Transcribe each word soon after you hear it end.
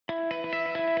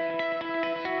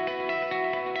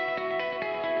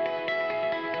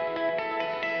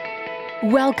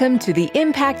Welcome to the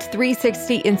Impact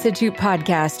 360 Institute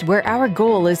podcast, where our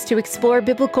goal is to explore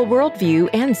biblical worldview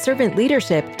and servant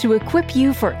leadership to equip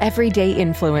you for everyday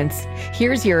influence.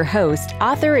 Here's your host,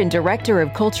 author and director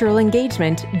of cultural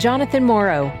engagement, Jonathan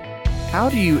Morrow. How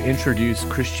do you introduce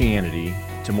Christianity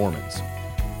to Mormons?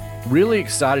 Really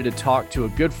excited to talk to a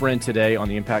good friend today on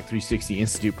the Impact 360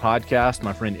 Institute podcast.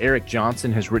 My friend Eric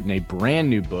Johnson has written a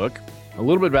brand new book. A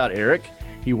little bit about Eric.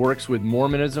 He works with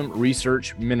Mormonism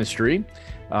Research Ministry,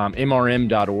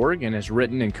 MRM.org, and has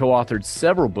written and co-authored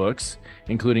several books,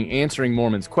 including Answering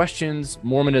Mormons' Questions,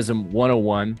 Mormonism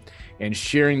 101, and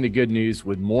Sharing the Good News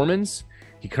with Mormons.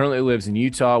 He currently lives in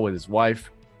Utah with his wife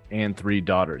and 3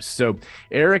 daughters. So,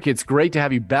 Eric, it's great to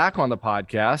have you back on the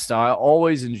podcast. I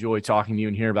always enjoy talking to you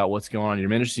and hearing about what's going on in your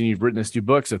ministry. You've written this new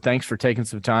book, so thanks for taking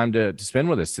some time to spend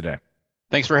with us today.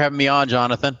 Thanks for having me on,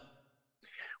 Jonathan.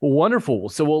 Well, wonderful.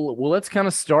 So let's kind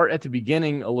of start at the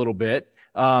beginning a little bit,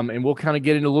 and we'll kind of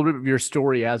get into a little bit of your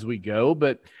story as we go.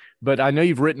 But I know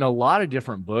you've written a lot of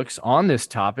different books on this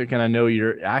topic, and I know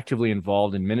you're actively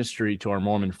involved in ministry to our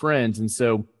Mormon friends. And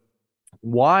so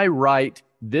why write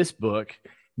this book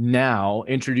now,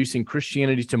 Introducing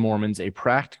Christianity to Mormons, a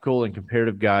practical and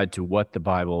comparative guide to what the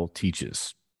Bible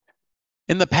teaches?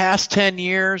 In the past 10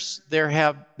 years, there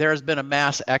has been a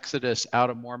mass exodus out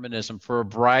of Mormonism for a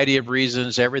variety of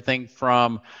reasons, everything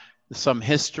from some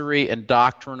history and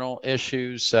doctrinal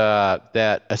issues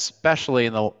that especially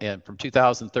from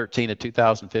 2013 to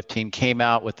 2015 came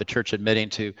out with the church admitting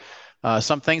to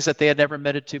some things that they had never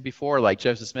admitted to before, like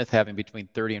Joseph Smith having between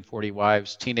 30 and 40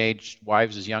 wives, teenage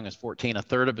wives as young as 14. A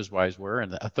third of his wives were,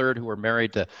 and a third who were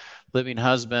married to living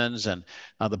husbands, and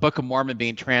the Book of Mormon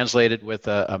being translated with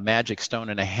a magic stone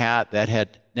in a hat that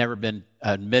had never been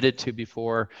admitted to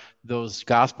before. Those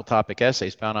gospel topic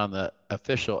essays found on the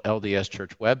official LDS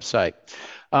Church website.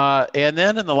 And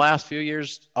then in the last few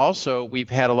years, also, we've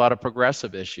had a lot of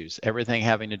progressive issues, everything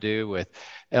having to do with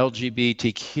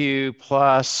LGBTQ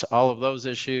plus, all of those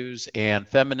issues, and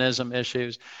feminism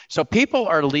issues. So people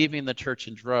are leaving the church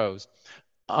in droves.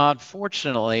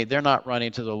 Unfortunately, they're not running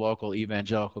to the local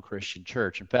evangelical Christian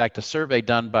church. In fact, a survey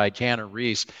done by Jana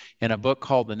Reese in a book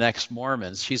called The Next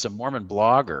Mormons, she's a Mormon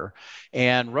blogger,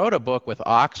 and wrote a book with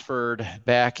Oxford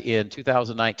back in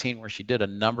 2019 where she did a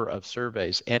number of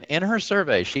surveys. And in her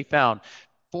survey, she found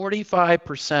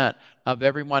 45% of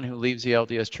everyone who leaves the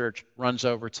LDS church runs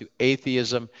over to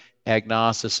atheism,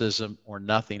 agnosticism, or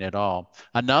nothing at all.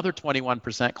 Another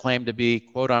 21% claim to be,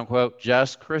 quote unquote,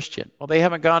 just Christian. Well, they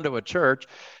haven't gone to a church.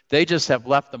 They just have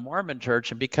left the Mormon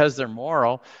church, and because they're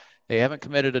moral, they haven't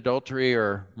committed adultery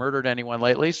or murdered anyone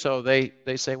lately, so they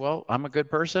say, well, I'm a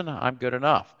good person, I'm good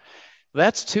enough.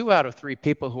 That's 2 out of 3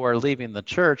 people who are leaving the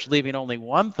church, leaving only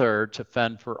 1/3 to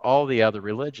fend for all the other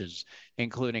religions,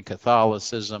 including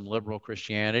Catholicism, liberal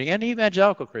Christianity, and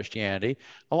evangelical Christianity,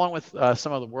 along with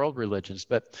some of the world religions.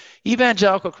 But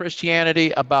evangelical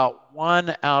Christianity, about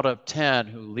 1 out of 10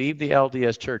 who leave the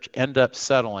LDS church end up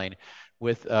settling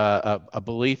with a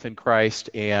belief in Christ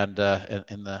and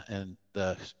in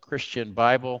the Christian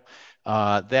Bible.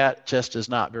 That just is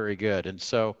not very good. And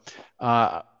so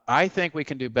I think we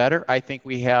can do better. I think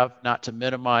we have, not to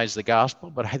minimize the gospel,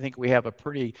 but I think we have a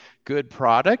pretty good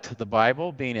product, the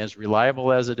Bible being as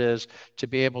reliable as it is, to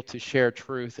be able to share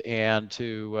truth and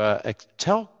to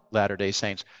tell Latter-day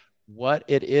Saints what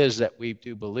it is that we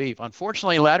do believe.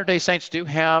 Unfortunately, Latter-day Saints do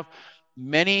have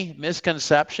many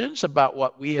misconceptions about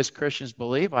what we as Christians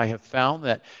believe. I have found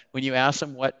that when you ask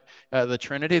them what the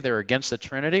Trinity, they're against the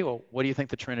Trinity. Well, what do you think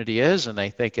the Trinity is? And they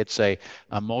think it's a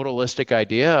modalistic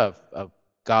idea of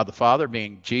God the Father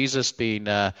being Jesus, being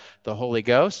the Holy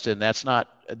Ghost, and that's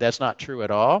not true at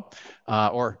all.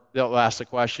 Or they'll ask the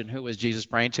question, who was Jesus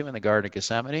praying to in the Garden of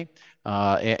Gethsemane?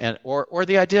 Or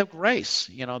the idea of grace,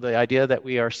 the idea that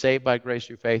we are saved by grace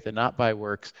through faith and not by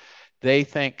works. They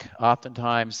think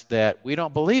oftentimes that we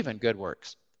don't believe in good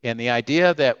works, and the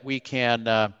idea that we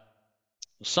can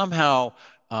somehow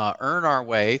earn our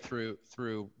way through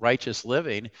righteous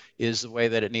living is the way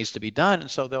that it needs to be done.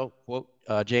 And so they'll quote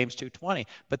James 2:20,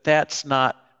 but that's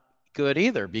not good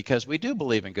either, because we do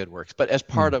believe in good works, but as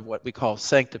part of what we call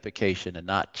sanctification and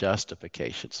not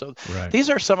justification. So These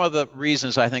are some of the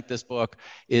reasons I think this book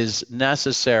is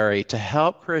necessary to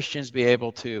help Christians be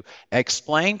able to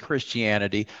explain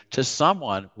Christianity to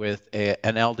someone with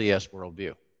an LDS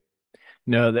worldview.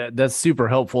 No, that's super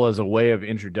helpful as a way of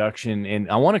introduction. And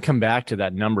I want to come back to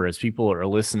that number as people are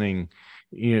listening.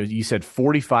 You said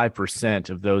 45%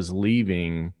 of those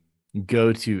leaving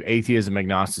go to atheism,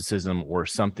 agnosticism, or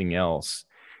something else.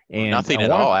 And nothing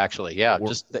at all, actually. Yeah,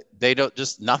 they don't,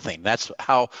 just nothing. That's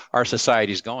how our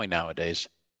society is going nowadays.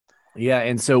 Yeah.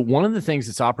 And so one of the things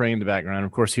that's operating in the background,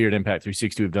 of course, here at Impact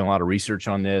 360, we've done a lot of research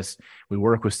on this. We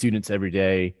work with students every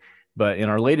day. But in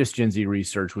our latest Gen Z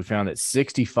research, we found that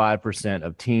 65%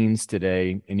 of teens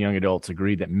today and young adults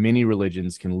agree that many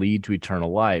religions can lead to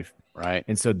eternal life. Right.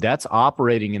 And so that's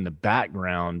operating in the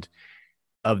background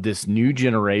of this new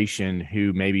generation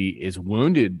who maybe is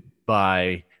wounded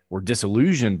by or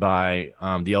disillusioned by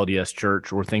the LDS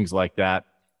church or things like that,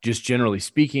 just generally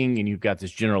speaking. And you've got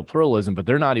this general pluralism, but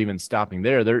they're not even stopping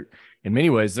there. They're, in many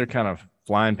ways, they're kind of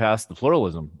flying past the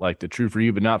pluralism, like the true for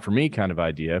you, but not for me kind of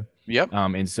idea. Yep.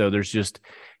 And so there's just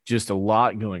a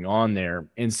lot going on there.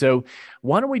 And so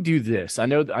why don't we do this? I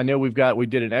know we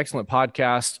did an excellent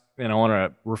podcast, and I want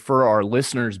to refer our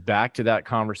listeners back to that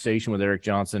conversation with Eric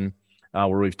Johnson, where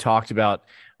we've talked about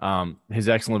his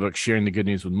excellent book, Sharing the Good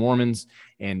News with Mormons,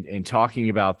 and talking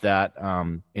about that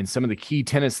and some of the key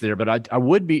tenets there. But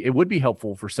it would be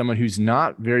helpful for someone who's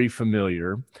not very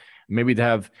familiar, maybe to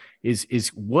have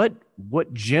is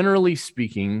what generally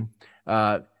speaking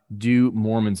do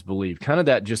Mormons believe? Kind of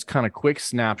that just kind of quick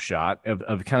snapshot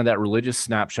of kind of that religious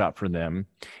snapshot for them,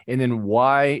 and then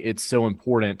why it's so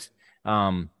important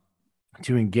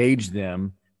to engage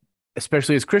them,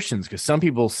 especially as Christians, because some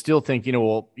people still think,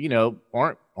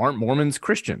 aren't Mormons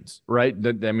Christians, right?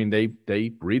 I mean,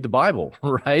 they read the Bible,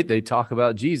 right? They talk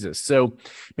about Jesus. So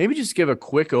maybe just give a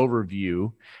quick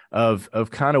overview of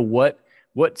kind of what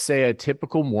say a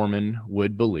typical Mormon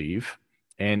would believe.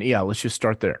 And yeah, let's just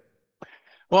start there.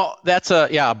 Well, that's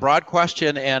a broad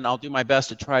question, and I'll do my best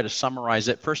to try to summarize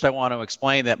it. First, I want to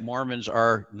explain that Mormons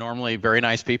are normally very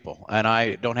nice people, and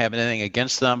I don't have anything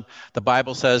against them. The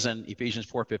Bible says in Ephesians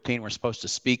 4:15, we're supposed to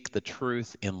speak the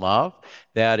truth in love.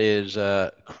 That is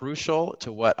crucial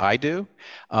to what I do.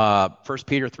 1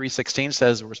 Peter 3:16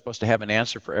 says we're supposed to have an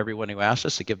answer for everyone who asks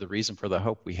us, to give the reason for the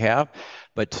hope we have,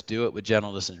 but to do it with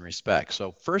gentleness and respect.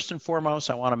 So first and foremost,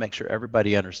 I want to make sure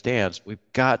everybody understands we've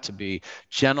got to be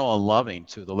gentle and loving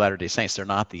to the Latter-day Saints. They're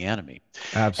not the enemy.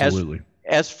 Absolutely.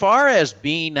 As far as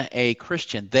being a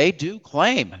Christian, they do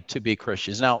claim to be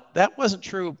Christians. Now, that wasn't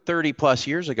true 30 plus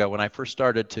years ago when I first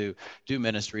started to do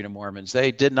ministry to Mormons.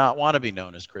 They did not want to be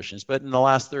known as Christians, but in the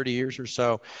last 30 years or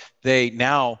so, they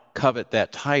now covet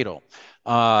that title.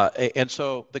 And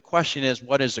so the question is,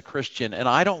 what is a Christian? And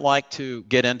I don't like to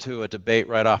get into a debate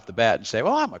right off the bat and say,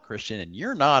 well, I'm a Christian and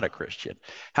you're not a Christian.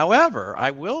 However,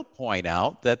 I will point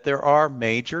out that there are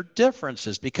major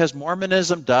differences, because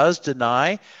Mormonism does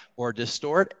deny or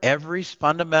distort every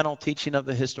fundamental teaching of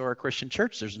the historic Christian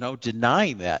church. There's no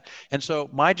denying that. And so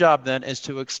my job then is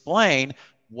to explain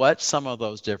what some of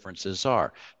those differences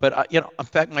are. But, in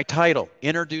fact, my title,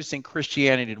 Introducing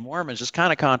Christianity to Mormons, is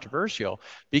kind of controversial,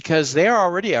 because they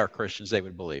already are Christians, they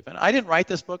would believe. And I didn't write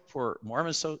this book for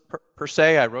Mormons per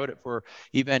se. I wrote it for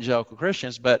evangelical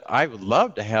Christians, but I would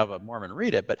love to have a Mormon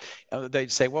read it. But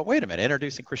they'd say, well, wait a minute,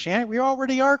 introducing Christianity, we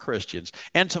already are Christians.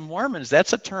 And to Mormons,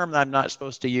 that's a term that I'm not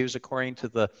supposed to use, according to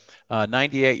the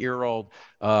 98-year-old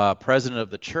president of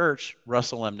the church,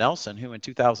 Russell M. Nelson, who in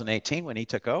 2018, when he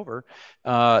took over,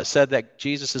 said that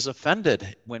Jesus is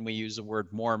offended when we use the word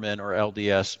Mormon or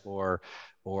LDS or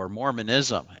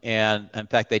Mormonism. And in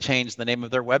fact, they changed the name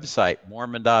of their website,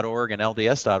 Mormon.org and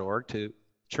LDS.org, to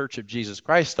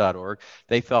churchofjesuschrist.org.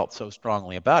 They felt so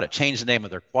strongly about it. Changed the name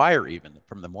of their choir, even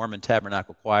from the Mormon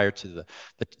Tabernacle Choir to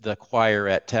the choir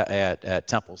at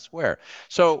Temple Square.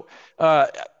 So,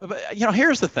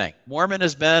 here's the thing. Mormon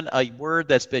has been a word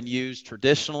that's been used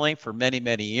traditionally for many,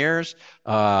 many years.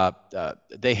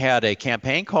 They had a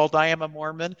campaign called I Am a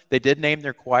Mormon. They did name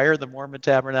their choir the Mormon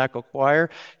Tabernacle Choir.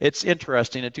 It's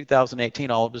interesting. In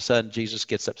 2018, all of a sudden, Jesus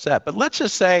gets upset. But let's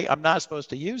just say I'm not supposed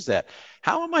to use that.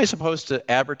 How am I supposed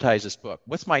to advertise this book?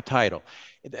 What's my title?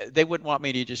 They wouldn't want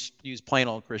me to just use plain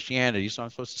old Christianity. So I'm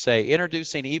supposed to say,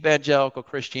 Introducing Evangelical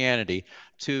Christianity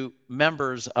to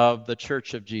Members of the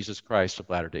Church of Jesus Christ of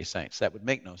Latter-day Saints. That would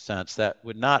make no sense. That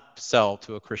would not sell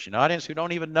to a Christian audience who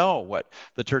don't even know what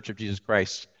the Church of Jesus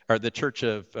Christ or the Church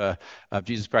of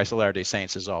Jesus Christ of Latter-day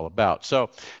Saints is all about. So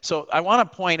I want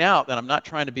to point out that I'm not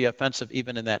trying to be offensive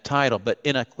even in that title, but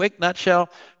in a quick nutshell,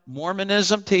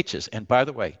 Mormonism teaches, and by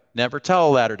the way, never tell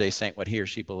a Latter-day Saint what he or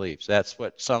she believes. That's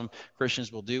what some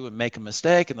Christians will do and make a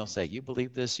mistake, and they'll say, you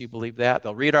believe this, you believe that.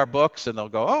 They'll read our books, and they'll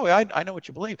go, oh, I know what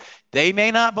you believe. They may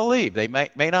not believe. They may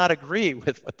not agree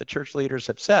with what the church leaders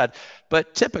have said,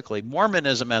 but typically,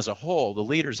 Mormonism as a whole, the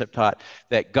leaders have taught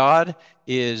that God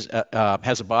has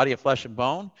a body of flesh and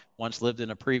bone, once lived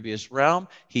in a previous realm.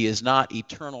 He is not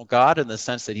eternal God in the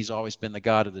sense that he's always been the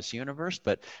God of this universe,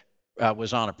 but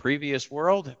was on a previous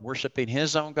world worshiping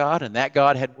his own God, and that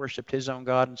God had worshiped his own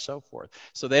God, and so forth.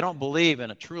 So they don't believe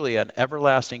in a truly an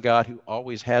everlasting God who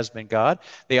always has been God.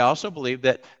 They also believe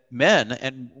that men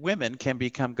and women can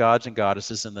become gods and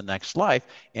goddesses in the next life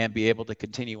and be able to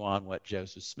continue on what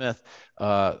Joseph Smith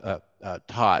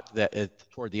taught that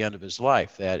toward the end of his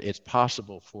life, that it's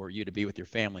possible for you to be with your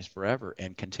families forever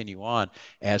and continue on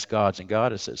as gods and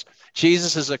goddesses.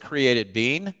 Jesus is a created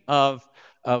being of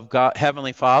God,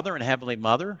 Heavenly Father and Heavenly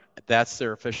Mother. That's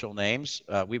their official names.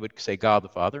 We would say God the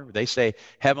Father. They say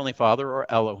Heavenly Father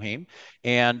or Elohim.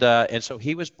 And so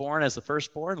he was born as the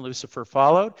firstborn. Lucifer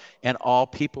followed, and all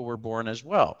people were born as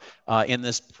well in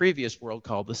this previous world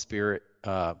called the spirit.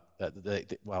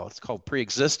 Well, it's called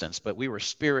pre-existence, but we were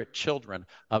spirit children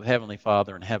of Heavenly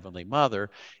Father and Heavenly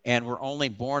Mother, and we're only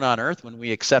born on earth when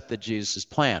we accepted Jesus'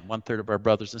 plan. 1/3 of our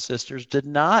brothers and sisters did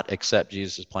not accept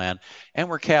Jesus' plan and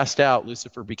were cast out.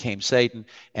 Lucifer became Satan,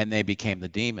 and they became the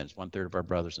demons, 1/3 of our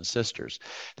brothers and sisters.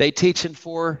 They teach in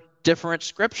 4 different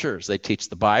scriptures. They teach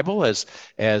the Bible as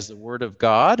the Word of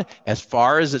God, as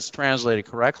far as it's translated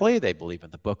correctly. They believe in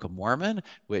the Book of Mormon,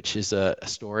 which is a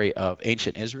story of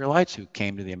ancient Israelites who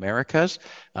came to the Americas,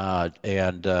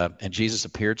 and Jesus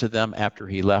appeared to them after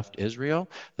he left Israel.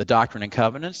 The Doctrine and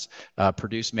Covenants,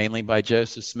 produced mainly by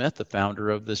Joseph Smith, the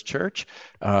founder of this church.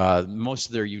 Most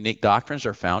of their unique doctrines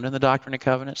are found in the Doctrine and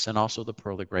Covenants, and also the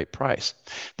Pearl of Great Price.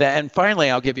 And finally,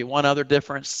 I'll give you one other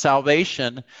difference.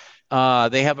 Salvation.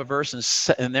 They have a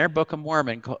verse in their Book of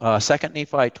Mormon, 2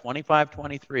 Nephi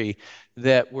 25:23,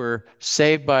 that we're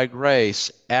saved by grace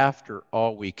after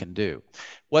all we can do.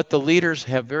 What the leaders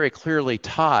have very clearly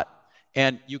taught,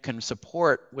 and you can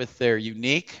support with their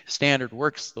unique standard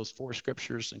works, those 4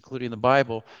 scriptures, including the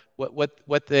Bible,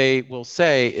 what they will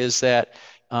say is that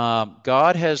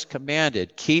God has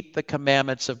commanded, keep the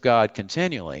commandments of God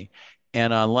continually,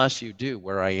 and unless you do,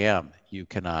 where I am, you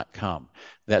cannot come.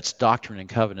 That's Doctrine and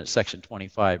Covenants, section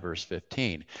 25, verse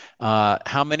 15.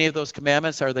 How many of those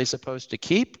commandments are they supposed to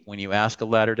keep? When you ask a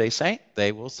Latter-day Saint,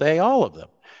 they will say all of them.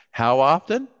 How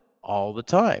often? All the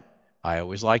time. I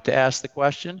always like to ask the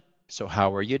question, so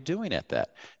how are you doing at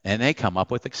that? And they come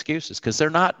up with excuses because they're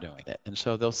not doing it. And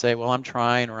so they'll say, well, I'm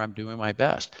trying, or I'm doing my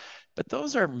best. But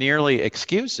those are merely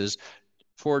excuses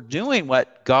for doing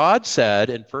what God said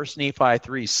in 1 Nephi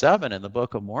 3:7 in the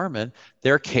Book of Mormon,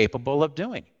 they're capable of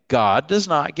doing. God does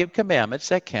not give commandments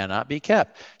that cannot be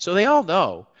kept. So they all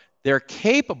know they're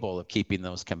capable of keeping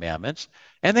those commandments,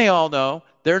 and they all know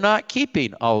they're not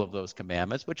keeping all of those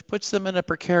commandments, which puts them in a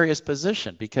precarious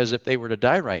position, because if they were to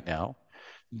die right now,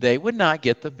 they would not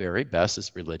get the very best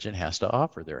this religion has to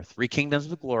offer. There are 3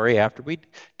 kingdoms of glory after we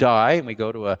die and we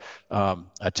go to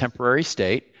a temporary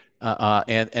state.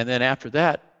 And then after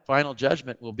that, final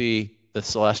judgment will be the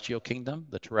celestial kingdom,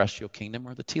 the terrestrial kingdom,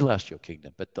 or the telestial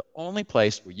kingdom. But the only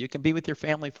place where you can be with your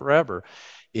family forever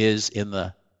is in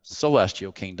the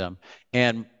celestial kingdom.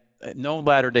 And no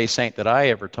Latter-day Saint that I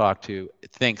ever talked to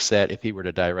thinks that if he were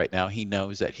to die right now, he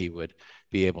knows that he would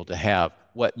be able to have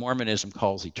what Mormonism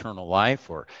calls eternal life,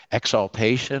 or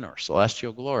exaltation, or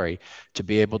celestial glory, to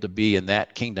be able to be in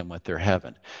that kingdom with their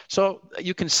heaven. So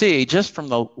you can see, just from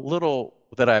the little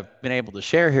that I've been able to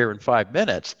share here in 5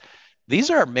 minutes, these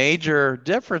are major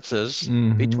differences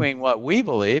between what we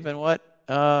believe and what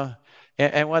the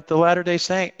Latter-day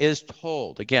Saint is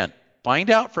told. Again, find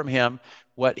out from him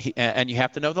what he, and you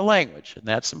have to know the language, and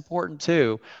that's important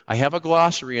too. I have a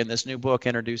glossary in this new book,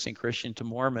 Introducing Christianity to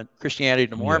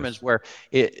Mormons,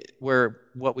 yes, where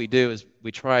what we do is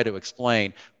we try to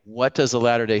explain, what does the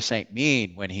Latter-day Saint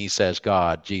mean when he says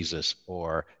God, Jesus,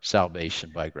 or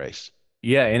salvation by grace.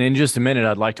 Yeah, and in just a minute,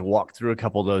 I'd like to walk through a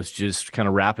couple of those, just kind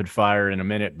of rapid fire in a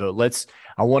minute. But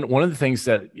one of the things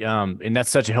that, and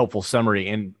that's such a helpful summary.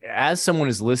 And as someone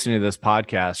is listening to this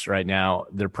podcast right now,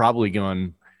 they're probably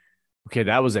going, okay,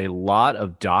 that was a lot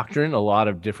of doctrine, a lot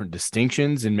of different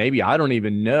distinctions, and maybe I don't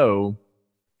even know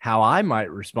how I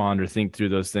might respond or think through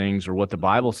those things, or what the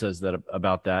Bible says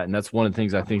about that. And that's one of the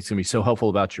things I think is going to be so helpful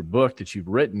about your book that you've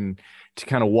written, to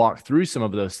kind of walk through some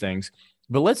of those things.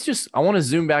 But I want to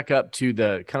zoom back up to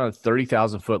the kind of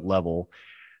 30,000 foot level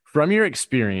from your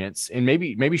experience, and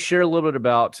maybe share a little bit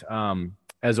about,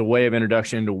 as a way of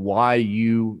introduction to why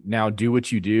you now do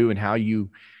what you do, and how you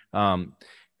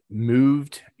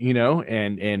moved,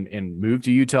 and moved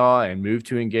to Utah and moved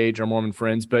to engage our Mormon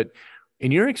friends. But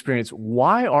in your experience,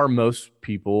 why are most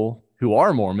people who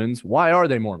are Mormons, why are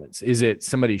they Mormons? Is it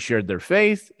somebody shared their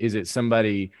faith? Is it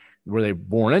somebody, were they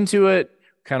born into it?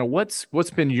 Kind of what's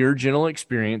been your general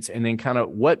experience, and then kind of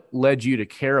what led you to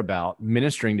care about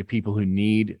ministering to people who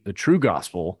need the true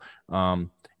gospel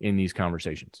in these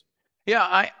conversations?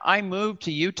 Yeah, I moved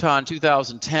to Utah in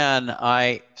 2010.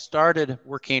 I started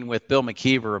working with Bill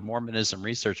McKeever of Mormonism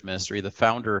Research Ministry, the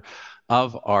founder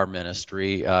of our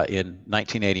ministry, in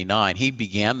 1989. He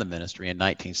began the ministry in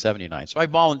 1979. So I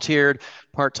volunteered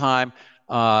part-time.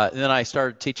 Then I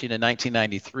started teaching in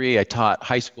 1993. I taught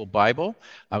high school Bible.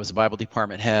 I was a Bible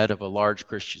department head of a large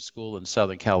Christian school in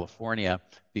Southern California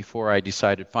before I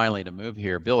decided finally to move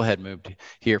here. Bill had moved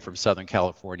here from Southern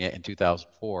California in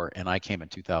 2004, and I came in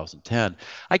 2010.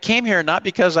 I came here not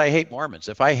because I hate Mormons.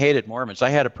 If I hated Mormons, I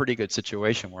had a pretty good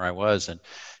situation where I was in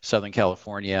Southern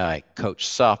California. I coached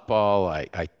softball.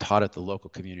 I taught at the local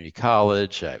community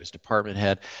college. I was department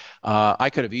head. I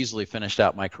could have easily finished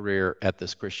out my career at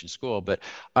this Christian school, but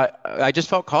I just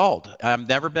felt called. I've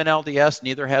never been LDS,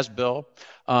 neither has Bill.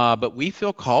 But we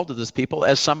feel called to this people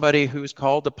as somebody who's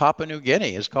called to Papua New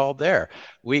Guinea is called there.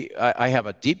 I have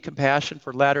a deep compassion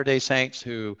for Latter-day Saints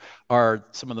who are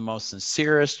some of the most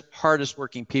sincerest, hardest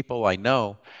working people I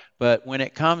know. But when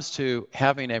it comes to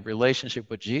having a relationship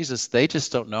with Jesus, they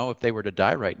just don't know if they were to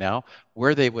die right now,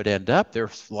 where they would end up.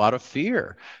 There's a lot of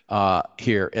fear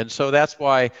here. And so that's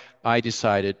why I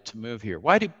decided to move here.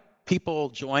 Why do people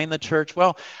join the church?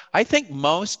 Well, I think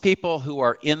most people who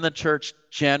are in the church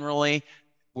generally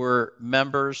were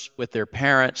members with their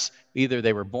parents. Either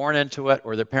they were born into it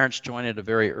or their parents joined at a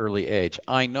very early age.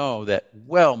 I know that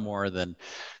well more than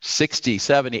 60,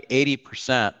 70,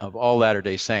 80% of all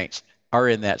Latter-day Saints are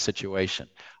in that situation.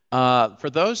 For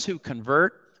those who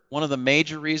convert, one of the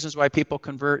major reasons why people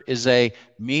convert is they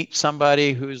meet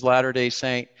somebody who's Latter-day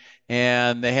Saint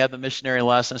and they have the missionary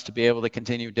lessons to be able to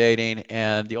continue dating.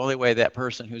 And the only way that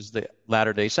person who's the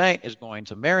Latter-day Saint is going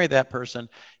to marry that person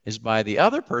is by the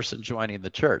other person joining the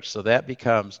church. So that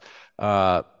becomes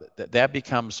for,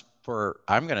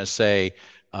 I'm going to say,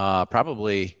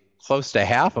 probably close to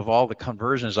half of all the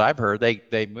conversions I've heard,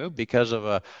 they moved because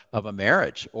of a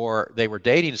marriage, or they were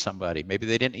dating somebody. Maybe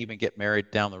they didn't even get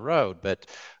married down the road. But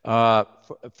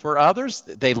for others,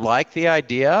 they like the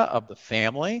idea of the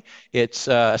family. It's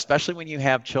especially when you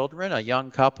have children, a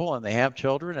young couple, and they have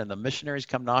children, and the missionaries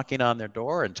come knocking on their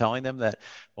door and telling them that,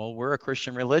 well, we're a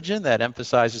Christian religion that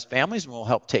emphasizes families and we'll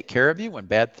help take care of you when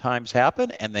bad times happen,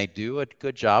 and they do a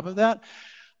good job of that.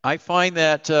 I find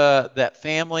that that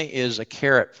family is a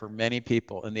carrot for many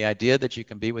people, and the idea that you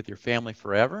can be with your family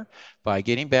forever by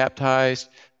getting baptized,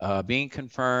 being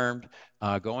confirmed,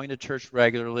 going to church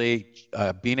regularly,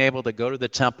 being able to go to the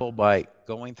temple by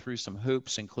going through some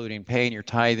hoops, including paying your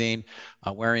tithing,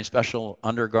 wearing special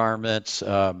undergarments,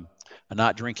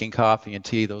 not drinking coffee and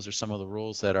tea. Those are some of the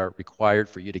rules that are required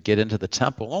for you to get into the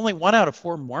temple. Only 1 out of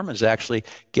 4 Mormons actually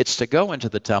gets to go into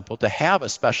the temple to have a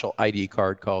special ID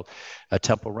card called a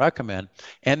temple recommend.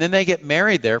 And then they get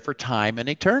married there for time and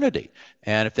eternity.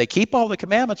 And if they keep all the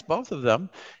commandments, both of them,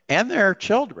 and their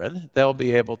children, they'll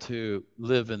be able to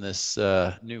live in this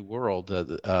new world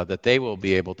that they will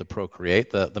be able to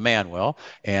procreate, the man will,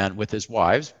 and with his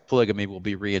wives. Polygamy will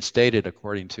be reinstated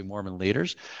according to Mormon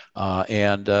leaders,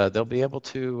 and they'll be able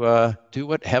to do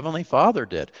what Heavenly Father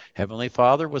did. Heavenly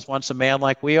Father was once a man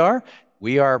like we are.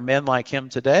 We are men like him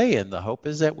today, and the hope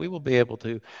is that we will be able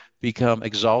to become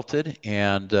exalted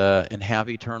and have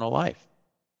eternal life.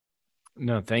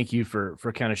 No, thank you for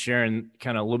kind of sharing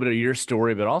kind of a little bit of your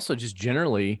story, but also just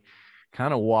generally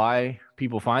kind of why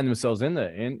people find themselves in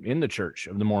the church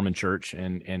of the Mormon church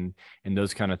and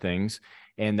those kind of things.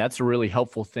 And that's a really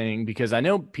helpful thing, because I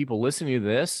know people listening to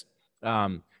this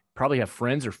probably have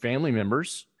friends or family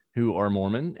members who are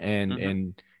Mormon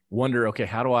and wonder, okay,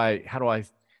 how do I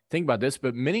think about this?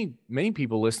 But many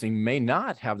people listening may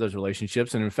not have those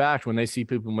relationships, and in fact, when they see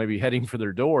people maybe heading for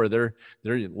their door, they're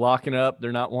locking up.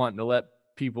 They're not wanting to let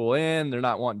people in. They're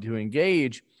not wanting to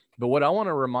engage. But what I want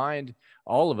to remind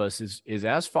all of us is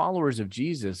as followers of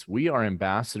Jesus, we are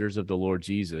ambassadors of the Lord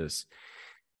Jesus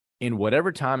in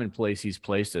whatever time and place He's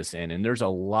placed us in. And there's a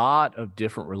lot of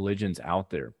different religions out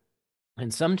there,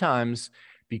 and sometimes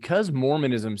because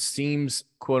Mormonism seems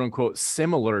quote unquote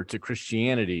similar to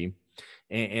Christianity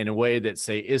in a way that,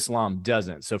 say, Islam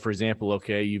doesn't. So, for example,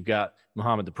 okay, you've got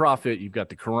Muhammad the Prophet, you've got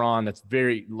the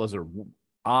Quran. Those are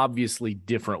obviously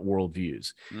different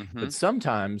worldviews. But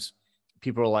sometimes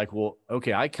people are like, well,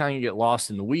 okay, I kind of get lost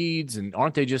in the weeds, and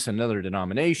aren't they just another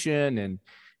denomination? And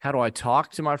how do I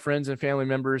talk to my friends and family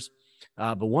members?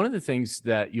 But one of the things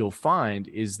that you'll find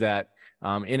is that,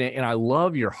 and I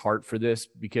love your heart for this,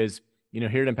 because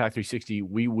here at Impact 360,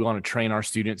 we want to train our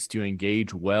students to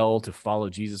engage well, to follow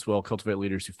Jesus well, cultivate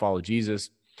leaders who follow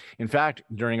Jesus. In fact,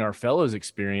 during our fellows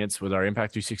experience with our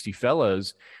Impact 360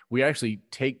 fellows, we actually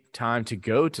take time to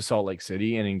go to Salt Lake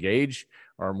City and engage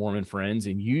our Mormon friends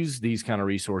and use these kind of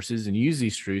resources and use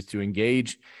these truths to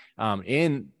engage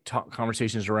in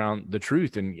conversations around the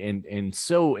truth, and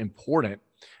so important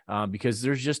because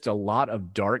there's just a lot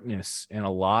of darkness and a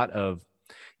lot of,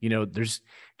 there's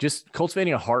just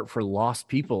cultivating a heart for lost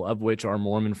people, of which our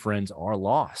Mormon friends are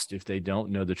lost if they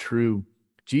don't know the true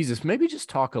Jesus. Maybe just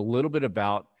talk a little bit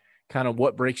about kind of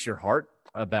what breaks your heart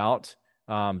about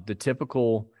the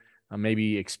typical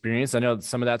maybe experience. I know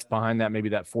some of that's behind that, maybe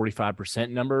that 45%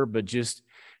 number, but just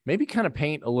maybe kind of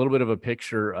paint a little bit of a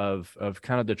picture of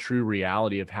kind of the true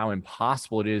reality of how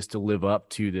impossible it is to live up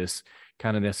to this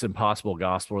impossible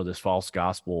gospel or this false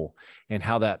gospel, and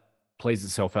how that plays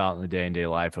itself out in the day-to-day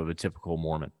life of a typical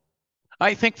Mormon.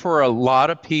 I think for a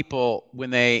lot of people, when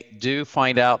they do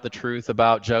find out the truth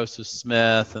about Joseph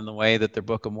Smith and the way that their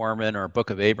Book of Mormon or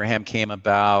Book of Abraham came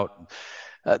about,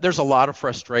 there's a lot of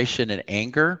frustration and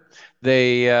anger.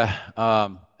 When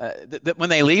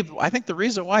they leave, I think the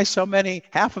reason why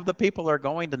half of the people are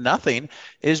going to nothing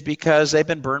is because they've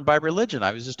been burned by religion.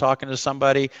 I was just talking to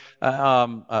somebody,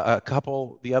 a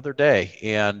couple the other day,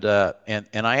 and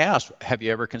I asked, have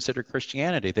you ever considered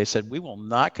Christianity? They said, we will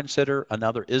not consider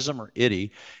another ism or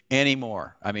itty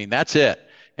anymore. I mean, that's it.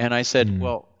 And I said,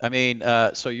 well, I mean,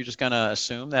 so you're just going to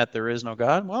assume that there is no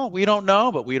God? Well, we don't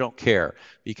know, but we don't care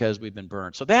because we've been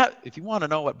burned. So that, if you want to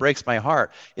know what breaks my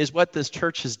heart, is what this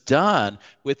church has done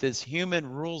with its human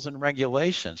rules and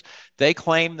regulations. They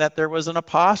claim that there was an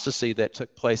apostasy that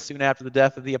took place soon after the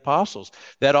death of the apostles,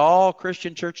 that all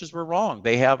Christian churches were wrong.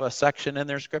 They have a section in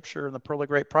their scripture in the Pearl of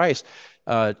Great Price,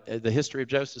 the history of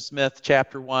Joseph Smith,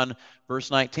 chapter 1, verse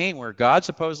 19, where God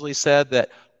supposedly said that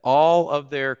all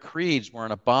of their creeds were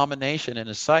an abomination in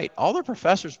his sight. All their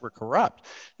professors were corrupt,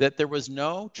 that there was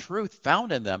no truth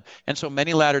found in them. And so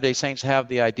many Latter-day Saints have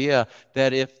the idea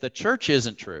that if the church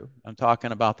isn't true, I'm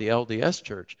talking about the LDS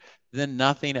church, then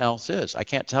nothing else is. I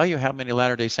can't tell you how many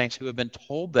Latter-day Saints who have been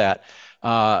told that,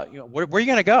 where are you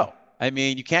going to go? I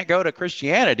mean, you can't go to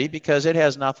Christianity because it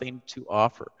has nothing to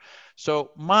offer. So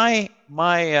my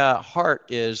heart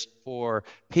is for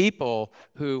people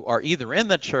who are either in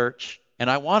the church, and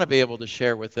I want to be able to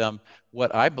share with them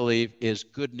what I believe is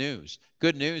good news.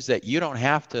 Good news that you don't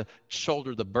have to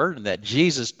shoulder the burden, that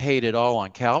Jesus paid it all on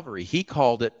Calvary. He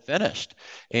called it finished.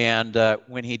 And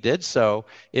when he did so,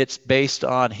 it's based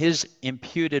on his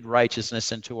imputed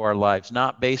righteousness into our lives,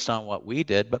 not based on what we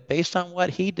did, but based on what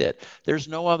he did. There's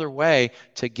no other way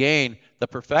to gain the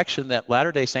perfection that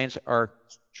Latter-day Saints are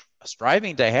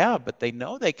striving to have, but they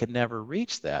know they could never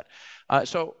reach that.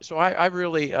 So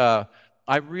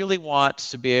I really want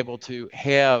to be able to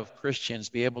have Christians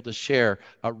be able to share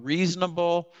a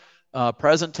reasonable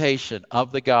presentation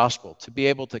of the gospel, to be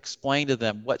able to explain to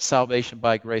them what salvation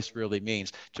by grace really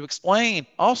means, to explain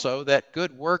also that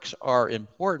good works are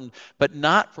important, but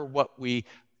not for what we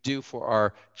do for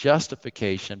our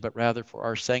justification, but rather for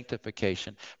our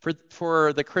sanctification.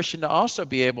 For the Christian to also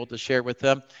be able to share with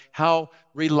them how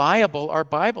reliable our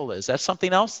Bible is. That's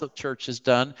something else the church has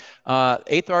done.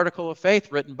 Eighth Article of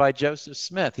Faith, written by Joseph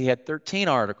Smith. He had 13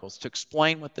 articles to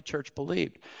explain what the church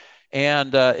believed.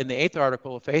 And in the Eighth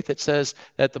Article of Faith, it says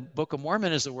that the Book of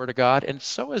Mormon is the Word of God, and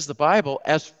so is the Bible,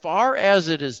 as far as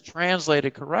it is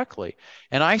translated correctly.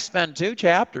 And I spend 2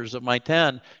 chapters of my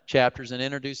 10 chapters in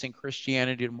introducing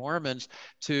Christianity to Mormons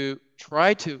to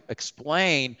try to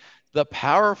explain the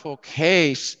powerful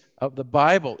case of the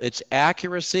Bible, its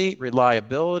accuracy,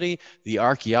 reliability, the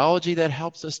archaeology that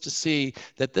helps us to see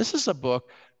that this is a book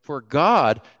for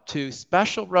God to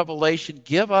special revelation,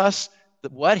 give us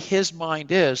what his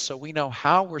mind is, so we know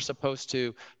how we're supposed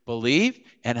to believe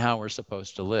and how we're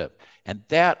supposed to live. And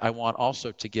that I want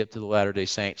also to give to the Latter-day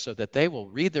Saints, so that they will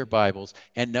read their Bibles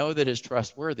and know that it's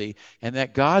trustworthy, and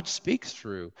that God speaks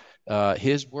through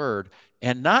his word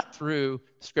and not through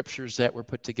scriptures that were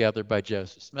put together by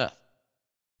Joseph Smith.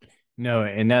 No,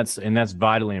 and that's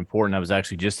vitally important. I was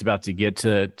actually just about to get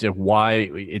to why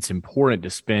it's important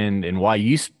to spend, and why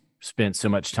you spent so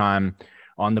much time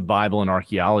on the Bible and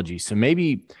archaeology. So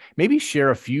maybe share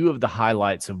a few of the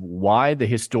highlights of why the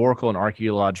historical and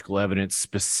archaeological evidence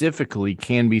specifically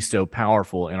can be so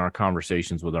powerful in our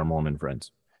conversations with our Mormon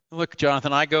friends. Look,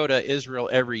 Jonathan, I go to Israel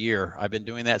every year. I've been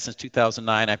doing that since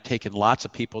 2009. I've taken lots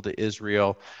of people to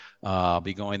Israel. I'll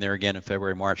be going there again in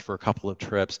February, March for a couple of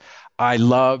trips. I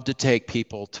love to take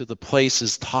people to the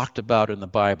places talked about in the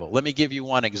Bible. Let me give you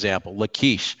one example,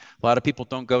 Lachish. A lot of people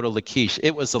don't go to Lachish.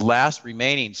 It was the last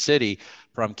remaining city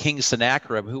from King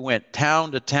Sennacherib, who went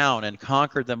town to town and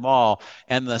conquered them all.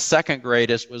 And the second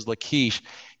greatest was Lachish.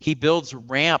 He builds a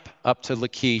ramp up to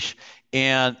Lachish,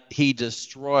 and he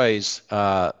destroys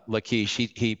Lachish.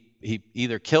 He he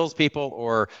either kills people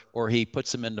or he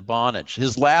puts them into bondage.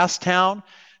 His last town,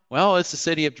 well, it's the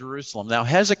city of Jerusalem. Now,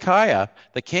 Hezekiah,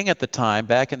 the king at the time,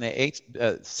 back in the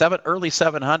early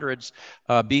 700s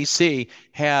BC,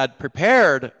 had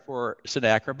prepared for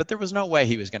Sennacherib, but there was no way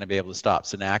he was going to be able to stop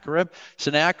Sennacherib.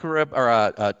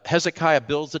 Hezekiah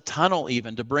builds a tunnel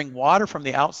even to bring water from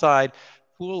the outside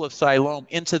pool of Siloam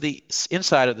into the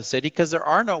inside of the city, because there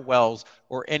are no wells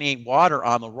or any water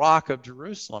on the rock of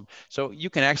Jerusalem. So you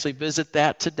can actually visit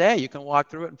that today. You can walk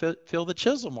through it and feel the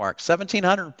chisel marks.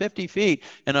 1,750 feet,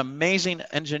 an amazing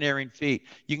engineering feat.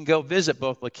 You can go visit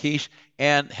both Lachish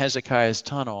and Hezekiah's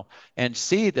tunnel and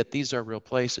see that these are real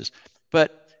places.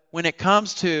 But when it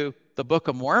comes to the Book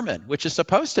of Mormon, which is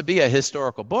supposed to be a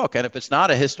historical book, and if it's not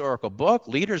a historical book,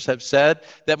 leaders have said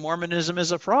that Mormonism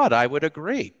is a fraud. I would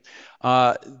agree.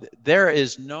 There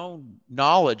is no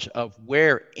knowledge of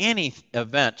where any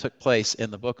event took place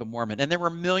in the Book of Mormon, and there were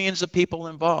millions of people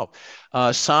involved.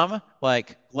 Some,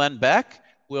 like Glenn Beck,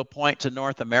 will point to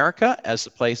North America as the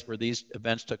place where these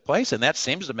events took place, and that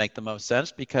seems to make the most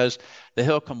sense because the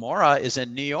Hill Cumorah is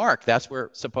in New York. That's where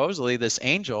supposedly this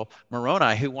angel,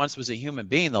 Moroni, who once was a human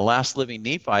being, the last living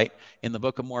Nephite in the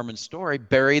Book of Mormon story,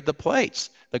 buried the plates,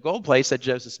 the gold plates that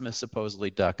Joseph Smith supposedly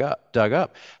dug up.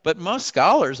 But most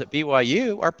scholars at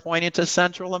BYU are pointing to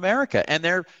Central America, and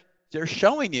they're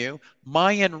showing you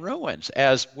Mayan ruins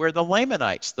as where the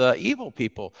Lamanites, the evil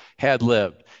people, had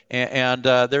lived. And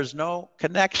there's no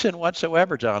connection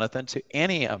whatsoever, Jonathan, to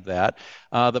any of that.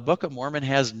 The Book of Mormon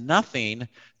has nothing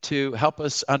to help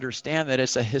us understand that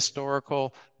it's a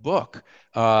historical book.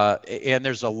 And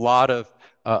there's a lot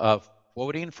of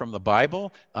quoting from the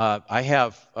Bible. I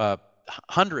have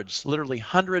literally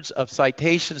hundreds of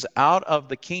citations out of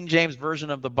the King James Version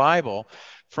of the Bible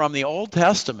from the Old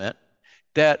Testament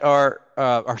that are,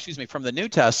 from the New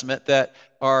Testament that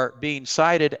are being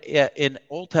cited in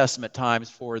Old Testament times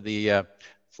for the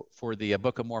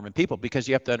Book of Mormon people, because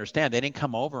you have to understand they didn't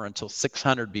come over until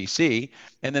 600 BC,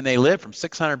 and then they lived from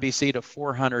 600 BC to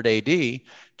 400 AD.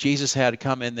 Jesus had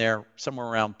come in there somewhere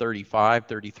around 35,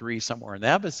 33, somewhere in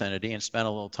that vicinity, and spent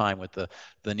a little time with the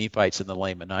Nephites and the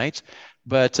Lamanites.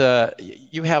 But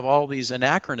you have all these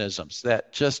anachronisms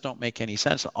that just don't make any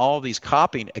sense. All these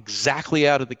copying exactly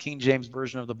out of the King James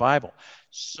Version of the Bible.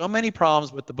 So many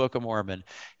problems with the Book of Mormon.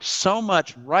 So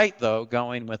much right, though,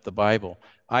 going with the Bible.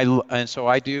 I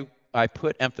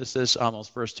put emphasis on those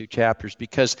first two chapters,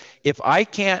 because if I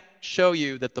can't show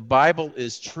you that the Bible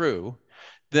is true,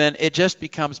 then it just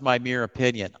becomes my mere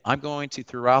opinion. I'm going to,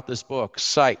 throughout this book,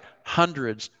 cite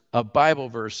hundreds of Bible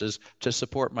verses to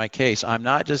support my case. I'm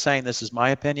not just saying this is my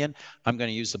opinion. I'm going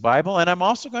to use the Bible, and I'm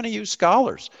also going to use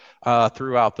scholars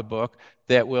throughout the book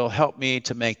that will help me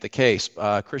to make the case,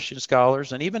 Christian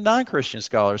scholars and even non-Christian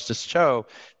scholars, to show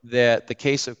that the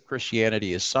case of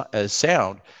Christianity is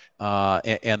sound,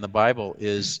 and the Bible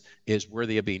is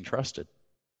worthy of being trusted.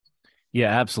 Yeah,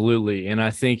 absolutely. And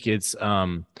I think it's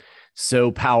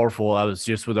so powerful. I was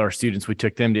just with our students. We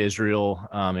took them to Israel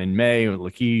in May with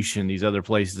Lachish and these other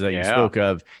places that you spoke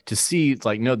of, to see it's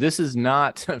like, no, this is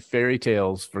not fairy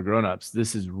tales for grownups.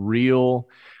 This is real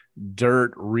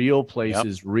dirt, real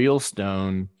places, real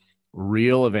stone,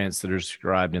 real events that are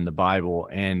described in the Bible.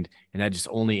 And that just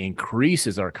only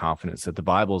increases our confidence that the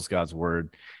Bible is God's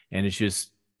word. And it's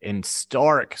just in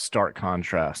stark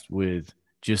contrast with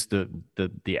just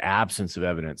the absence of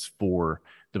evidence for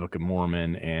the Book of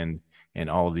Mormon and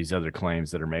all of these other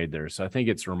claims that are made there. So I think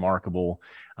it's remarkable,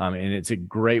 and it's a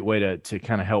great way to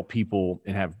kind of help people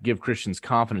and give Christians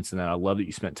confidence in that. I love that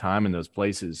you spent time in those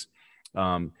places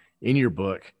in your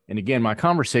book. And again, my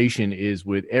conversation is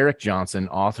with Eric Johnson,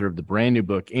 author of the brand new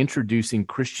book, Introducing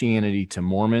Christianity to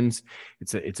Mormons.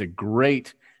 It's a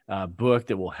great book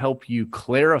that will help you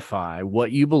clarify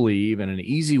what you believe in an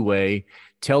easy way,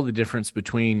 tell the difference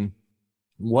between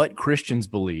what Christians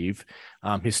believe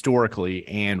historically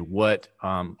and what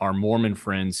our Mormon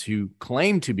friends who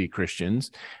claim to be Christians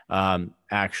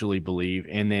actually believe,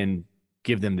 and then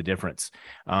give them the difference.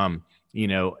 And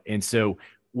so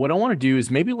what I want to do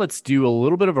is maybe let's do a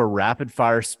little bit of a rapid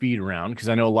fire speed round, because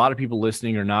I know a lot of people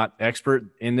listening are not expert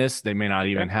in this. They may not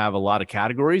even have a lot of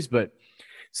categories, but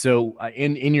so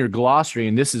in your glossary,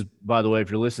 and this is, by the way, if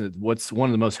you're listening, what's one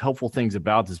of the most helpful things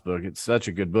about this book, it's such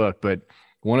a good book, but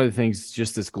one of the things,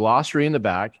 just this glossary in the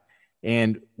back,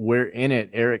 and where in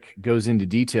it, Eric goes into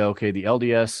detail. Okay, the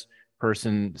LDS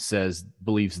person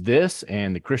believes this,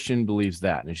 and the Christian believes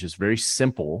that. And it's just very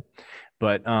simple.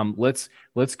 But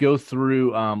let's go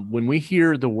through when we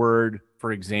hear the word,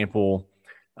 for example,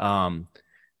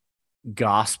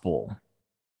 gospel.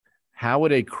 How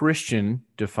would a Christian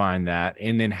define that?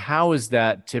 And then how is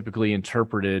that typically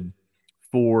interpreted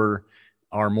for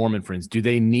our Mormon friends? Do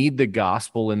they need the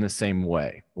gospel in the same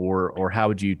way, or how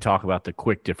would you talk about the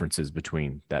quick differences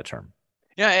between that term?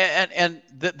 Yeah, and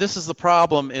this is the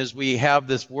problem: is we have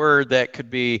this word that could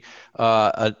be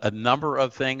a number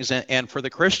of things, and for the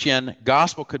Christian,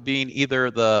 gospel could mean either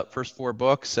the first 4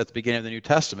 books at the beginning of the New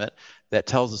Testament that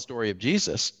tells the story of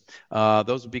Jesus.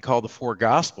 Those would be called the 4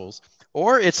 Gospels.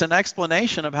 Or it's an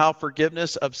explanation of how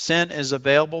forgiveness of sin is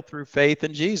available through faith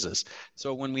in Jesus.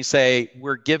 So when we say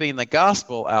we're giving the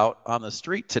gospel out on the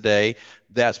street today,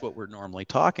 that's what we're normally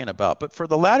talking about. But for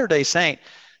the Latter-day Saint,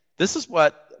 this is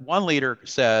what one leader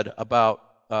said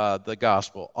about the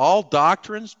gospel. All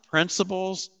doctrines,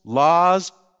 principles,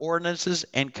 laws, ordinances,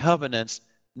 and covenants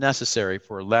necessary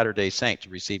for a Latter-day Saint to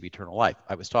receive eternal life.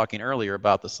 I was talking earlier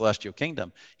about the celestial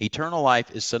kingdom. Eternal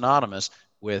life is synonymous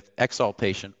with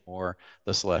exaltation or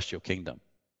the celestial kingdom.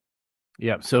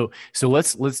 Yeah. So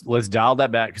let's dial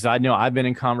that back, because I know I've been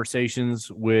in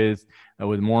conversations with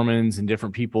Mormons and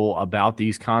different people about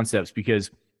these concepts,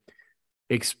 because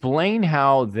explain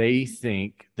how they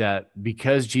think that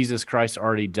because Jesus Christ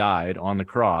already died on the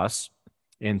cross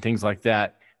and things like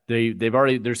that, they've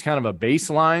already, there's kind of a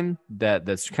baseline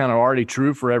that's kind of already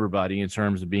true for everybody in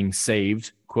terms of being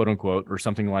saved, quote unquote, or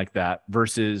something like that,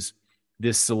 versus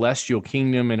this celestial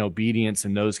kingdom and obedience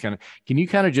and those kind of, can you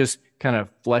kind of just kind of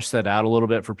flesh that out a little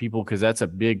bit for people? Because that's a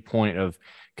big point of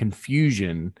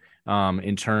confusion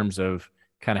in terms of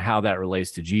kind of how that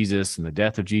relates to Jesus and the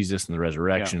death of Jesus and the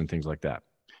resurrection and things like that.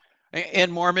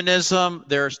 In Mormonism,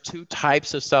 there's 2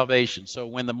 types of salvation. So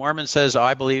when the Mormon says,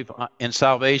 I believe in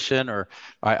salvation, or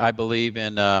I believe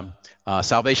in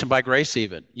salvation by grace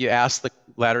even, you ask the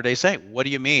Latter-day Saint, what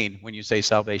do you mean when you say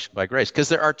salvation by grace? Because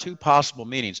there are 2 possible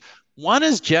meanings. One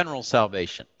is general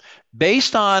salvation,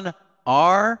 based on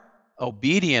our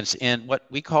obedience in what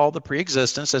we call the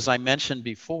preexistence, as I mentioned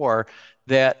before,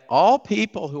 that all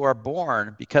people who are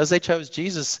born because they chose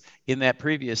Jesus in that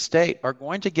previous state are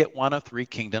going to get one of 3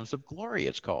 kingdoms of glory,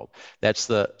 it's called. That's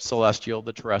the celestial,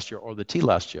 the terrestrial, or the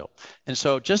telestial. And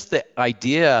so just the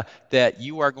idea that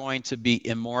you are going to be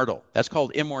immortal, that's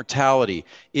called immortality,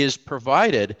 is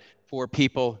provided for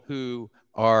people who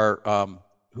are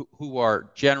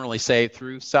generally saved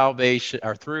through salvation,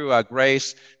 or through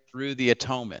grace, through the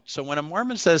atonement. So when a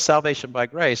Mormon says salvation by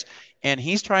grace, and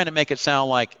he's trying to make it sound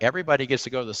like everybody gets to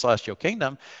go to the celestial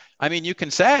kingdom, I mean, you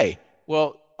can say,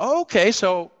 well, okay,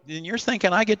 so then you're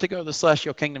thinking I get to go to the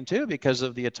celestial kingdom too because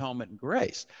of the atonement and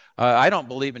grace. I don't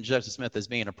believe in Joseph Smith as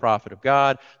being a prophet of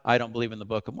God. I don't believe in the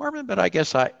Book of Mormon, but I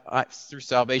guess I through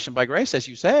salvation by grace, as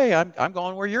you say, I'm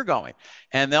going where you're going.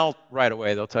 And right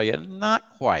away they'll tell you,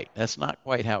 not quite. That's not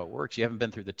quite how it works. You haven't been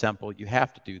through the temple. You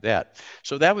have to do that.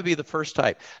 So that would be the first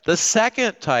type. The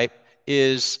second type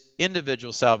is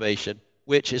individual salvation,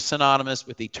 which is synonymous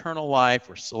with eternal life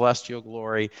or celestial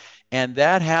glory. And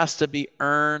that has to be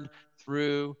earned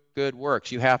through good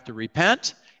works. You have to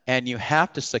repent, and you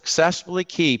have to successfully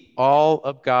keep all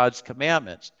of God's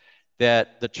commandments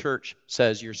that the church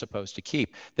says you're supposed to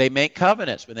keep. They make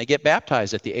covenants when they get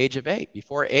baptized at the age of 8.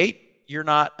 Before 8, you're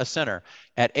not a sinner.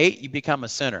 At 8, you become a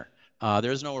sinner.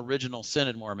 There's no original sin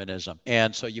in Mormonism.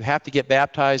 And so you have to get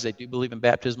baptized. They do believe in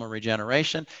baptismal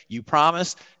regeneration. You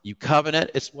promise, you covenant,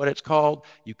 it's what it's called.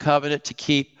 You covenant to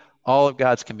keep all of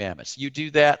God's commandments. You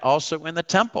do that also in the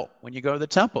temple. When you go to the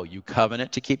temple, you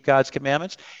covenant to keep God's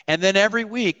commandments. And then every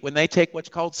week when they take what's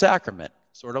called sacrament,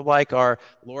 sort of like our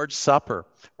Lord's Supper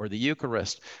or the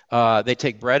Eucharist, they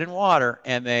take bread and water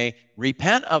and they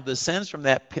repent of the sins from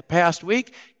that past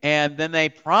week, and then they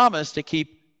promise to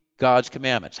keep God's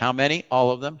commandments. How many? All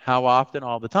of them. How often?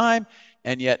 All the time.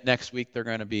 And yet next week they're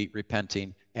going to be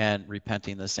repenting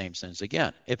the same sins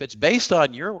again. If it's based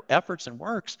on your efforts and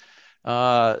works,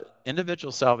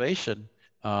 individual salvation,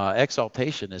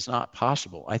 exaltation is not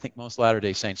possible. I think most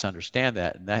Latter-day Saints understand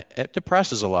that, and that it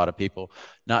depresses a lot of people,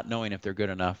 not knowing if they're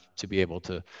good enough to be able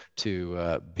to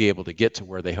get to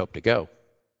where they hope to go.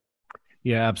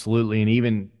 Yeah, absolutely. And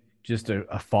even just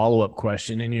a follow-up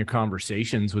question in your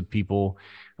conversations with people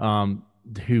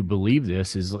who believe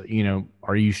this is,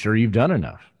 are you sure you've done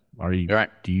enough? Are you,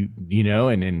 right? Do you know,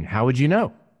 and how would you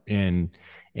know? And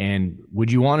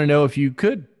would you want to know if you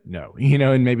could know,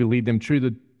 and maybe lead them to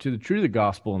the truth of the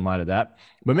gospel in light of that.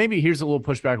 But maybe here's a little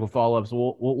pushback with follow-ups.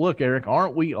 Well, look, Eric,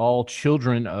 aren't we all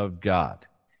children of God?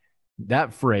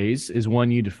 That phrase is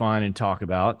one you define and talk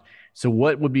about. So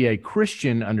what would be a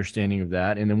Christian understanding of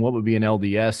that? And then what would be an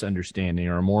LDS understanding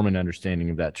or a Mormon understanding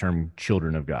of that term,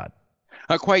 children of God?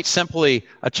 Quite simply,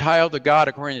 a child of God,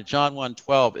 according to John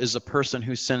 1:12, is a person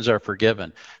whose sins are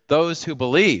forgiven. Those who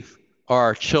believe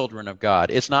are children of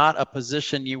God. It's not a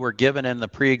position you were given in the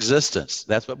pre-existence.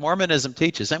 That's what Mormonism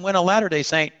teaches. And when a Latter-day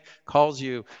Saint calls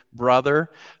you brother,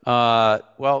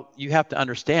 well, you have to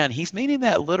understand he's meaning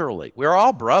that literally. We're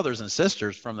all brothers and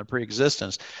sisters from the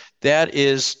pre-existence. That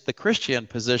is the Christian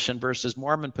position versus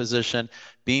Mormon position.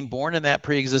 Being born in that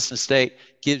pre-existent state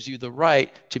gives you the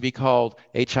right to be called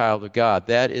a child of God.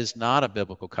 That is not a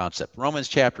biblical concept. Romans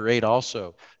chapter 8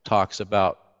 also talks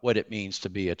about what it means to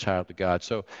be a child of God.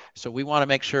 So we want to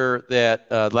make sure that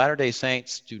Latter-day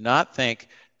Saints do not think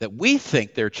that we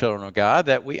think they're children of God,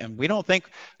 and we don't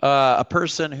think a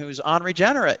person who's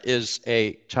unregenerate is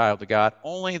a child of God,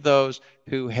 only those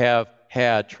who have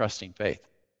had trusting faith.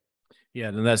 Yeah,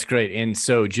 and that's great. And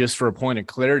so just for a point of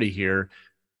clarity here,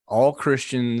 all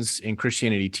Christians in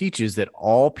Christianity teaches that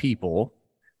all people,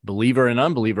 believer and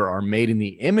unbeliever, are made in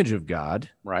the image of God,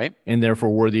 right, and therefore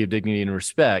worthy of dignity and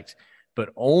respect. But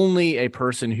only a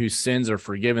person whose sins are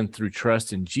forgiven through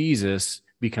trust in Jesus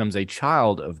becomes a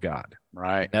child of God.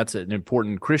 Right. That's an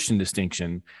important Christian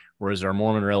distinction, whereas our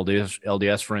Mormon or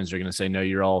LDS friends are going to say,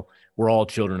 no, we're all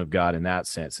children of God in that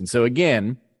sense. And so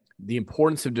again, the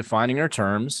importance of defining our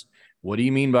terms. What do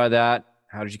you mean by that?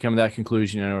 How did you come to that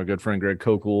conclusion? I know our good friend Greg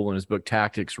Kokel in his book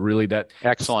Tactics, really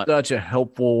excellent, such a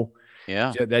helpful.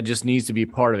 Yeah, that just needs to be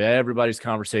part of everybody's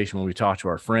conversation when we talk to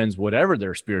our friends, whatever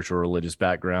their spiritual or religious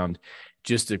background,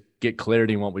 just to get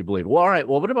clarity in what we believe. Well, all right,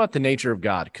 well, what about the nature of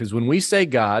God? Because when we say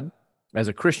God as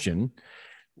a Christian,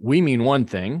 we mean one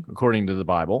thing according to the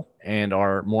Bible, and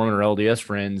our Mormon or LDS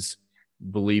friends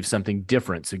believe something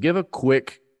different. So give a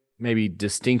quick maybe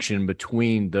distinction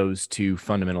between those two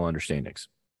fundamental understandings.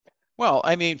 Well,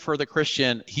 I mean, for the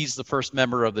Christian, he's the first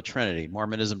member of the Trinity.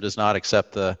 Mormonism does not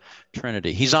accept the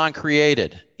Trinity. He's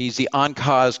uncreated. He's the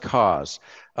uncaused cause.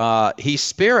 He's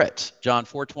spirit. John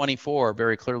 4:24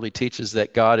 very clearly teaches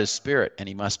that God is spirit and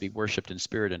he must be worshipped in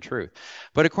spirit and truth.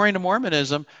 But according to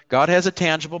Mormonism, God has a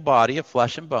tangible body of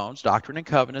flesh and bones. Doctrine and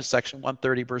Covenants, section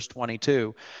 130, verse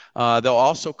 22. They'll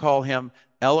also call him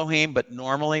Elohim, but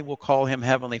normally we'll call him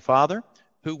Heavenly Father,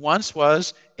 who once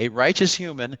was a righteous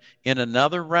human in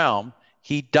another realm.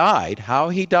 He died. How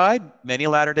he died? Many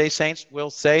Latter-day Saints will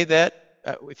say that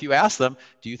if you ask them,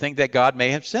 do you think that God may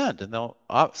have sinned? And they'll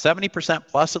 70%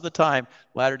 plus of the time,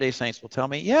 Latter-day Saints will tell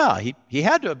me, yeah, he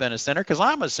had to have been a sinner because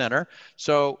I'm a sinner.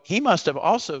 So he must have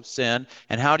also sinned.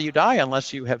 And how do you die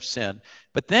unless you have sinned?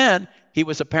 But then he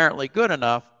was apparently good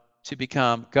enough to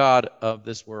become God of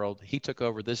this world. He took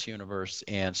over this universe.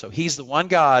 And so he's the one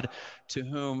God to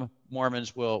whom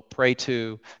Mormons will pray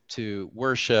to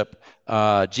worship.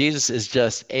 Jesus is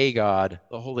just a God.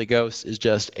 The Holy Ghost is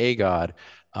just a God.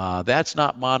 That's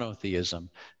not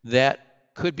monotheism. That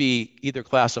could be either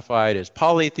classified as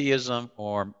polytheism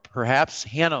or perhaps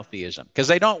henotheism, because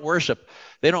they don't worship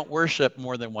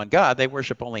more than one God. They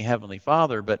worship only Heavenly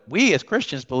Father. But we as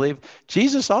Christians believe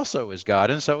Jesus also is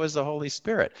God, and so is the Holy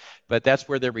Spirit. But that's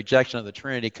where their rejection of the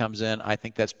Trinity comes in. I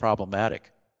think that's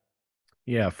problematic.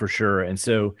 Yeah, for sure. And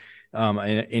so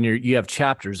you have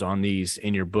chapters on these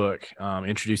in your book,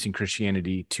 Introducing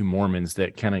Christianity to Mormons,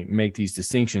 that kind of make these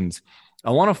distinctions. I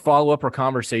want to follow up our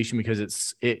conversation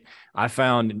because I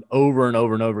found over and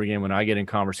over and over again when I get in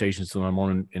conversations with my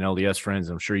Mormon and LDS friends,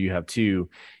 I'm sure you have too,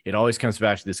 it always comes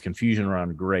back to this confusion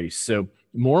around grace. So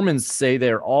Mormons say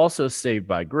they're also saved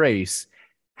by grace.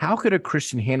 How could a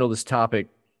Christian handle this topic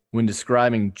when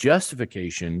describing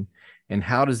justification, and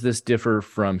how does this differ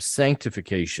from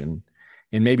sanctification?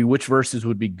 And maybe which verses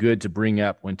would be good to bring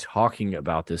up when talking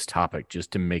about this topic, just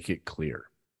to make it clear?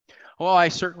 Well, I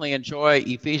certainly enjoy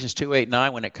Ephesians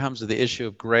 2:8-9 when it comes to the issue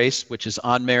of grace, which is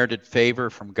unmerited favor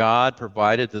from God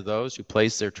provided to those who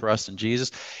place their trust in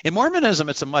Jesus. In Mormonism,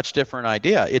 it's a much different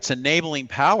idea. It's enabling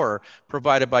power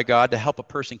provided by God to help a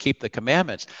person keep the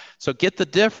commandments. So get the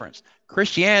difference.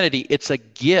 Christianity, it's a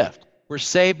gift. We're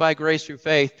saved by grace through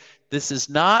faith. This is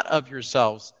not of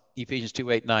yourselves, Ephesians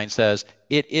 2:8-9 says.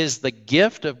 It is the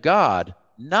gift of God,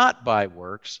 not by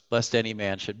works, lest any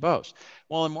man should boast.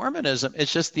 Well, in Mormonism,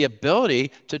 it's just the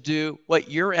ability to do what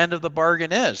your end of the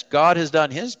bargain is. God has done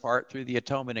his part through the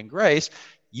atonement and grace.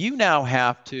 You now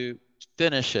have to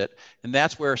finish it. And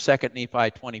that's where 2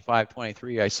 Nephi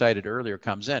 25:23 I cited earlier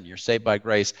comes in. You're saved by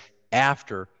grace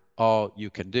after all you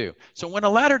can do. So when a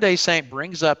Latter-day Saint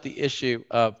brings up the issue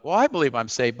of, well, I believe I'm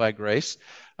saved by grace.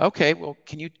 Okay, well,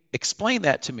 can you explain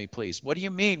that to me, please? What do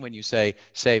you mean when you say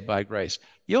saved by grace?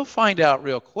 You'll find out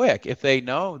real quick, if they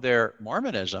know their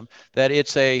Mormonism, that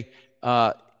it's the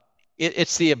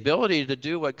ability to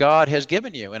do what God has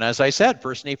given you. And as I said,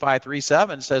 1 Nephi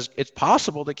 3:7 says it's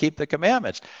possible to keep the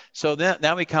commandments. So then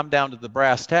now we come down to the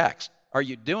brass tacks. Are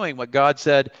you doing what God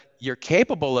said you're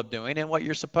capable of doing and what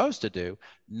you're supposed to do.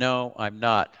 No, I'm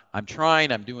not. I'm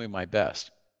trying. I'm doing my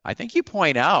best. I think you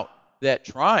point out that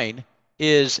trying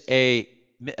is a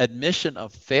admission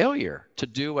of failure to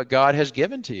do what God has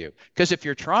given to you. Because if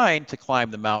you're trying to climb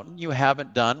the mountain, you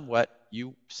haven't done what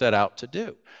you set out to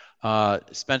do.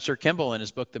 Spencer Kimball, in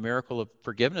his book, The Miracle of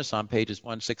Forgiveness, on pages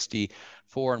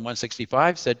 164 and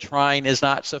 165, said, trying is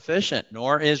not sufficient,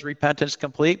 nor is repentance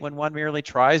complete when one merely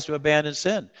tries to abandon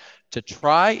sin. To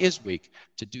try is weak.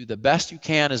 To do the best you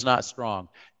can is not strong.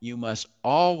 You must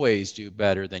always do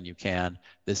better than you can.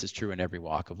 This is true in every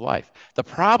walk of life. The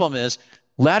problem is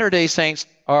Latter-day Saints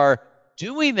are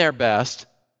doing their best,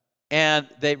 and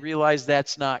they realize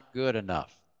that's not good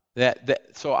enough.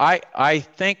 So I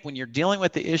think when you're dealing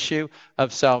with the issue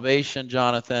of salvation,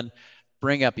 Jonathan,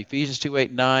 bring up Ephesians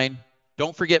 2:8-9.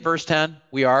 Don't forget verse 10.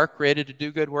 We are created to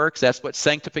do good works. That's what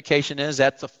sanctification is.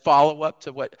 That's a follow-up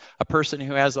to what a person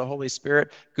who has the Holy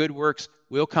Spirit. Good works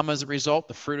will come as a result,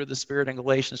 the fruit of the Spirit in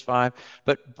Galatians 5.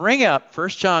 But bring up 1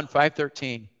 John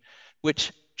 5:13,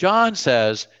 which John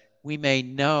says, we may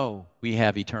know we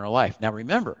have eternal life. Now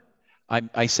remember,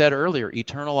 I said earlier,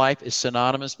 eternal life is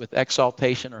synonymous with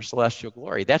exaltation or celestial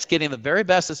glory. That's getting the very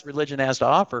best this religion has to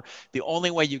offer. The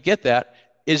only way you get that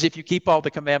is if you keep all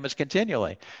the commandments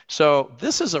continually. So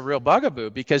this is a real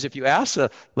bugaboo, because if you ask a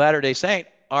Latter-day Saint,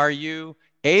 are you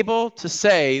able to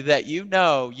say that you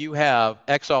know you have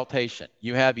exaltation,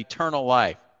 you have eternal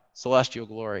life, celestial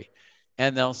glory?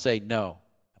 And they'll say, no,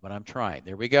 but I'm trying.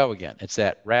 There we go again. It's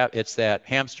that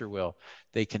hamster wheel.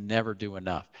 They can never do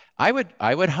enough. I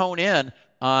would hone in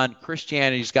on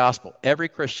Christianity's gospel. Every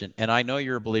Christian, and I know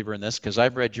you're a believer in this because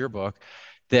I've read your book,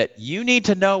 that you need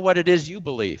to know what it is you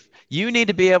believe. You need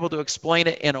to be able to explain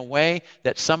it in a way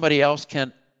that somebody else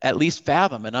can at least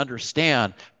fathom and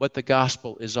understand what the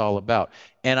gospel is all about.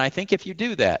 And I think if you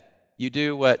do that, you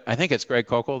do what, I think it's Greg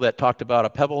Koukl that talked about a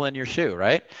pebble in your shoe,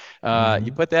 right?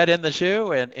 You put that in the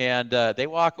shoe and they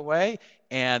walk away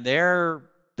and they're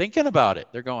thinking about it.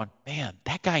 They're going, man,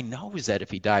 that guy knows that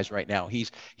if he dies right now,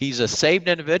 he's a saved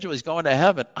individual. He's going to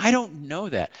heaven. I don't know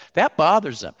that. That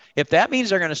bothers them. If that means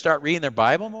they're going to start reading their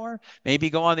Bible more, maybe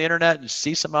go on the internet and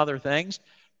see some other things,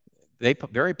 they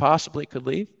very possibly could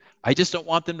leave. I just don't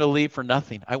want them to leave for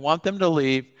nothing. I want them to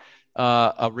leave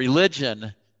a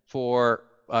religion for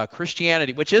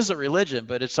Christianity, which is a religion,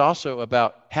 but it's also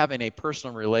about having a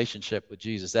personal relationship with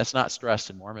Jesus. That's not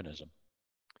stressed in Mormonism.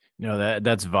 No,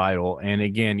 that's vital. And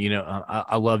again,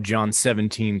 I love John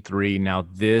 17:3. Now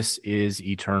this is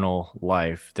eternal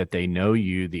life, that they know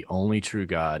you, the only true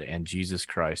God, and Jesus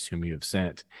Christ, whom you have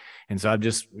sent. And so I've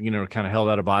just, kind of held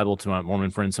out a Bible to my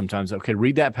Mormon friends sometimes. Okay,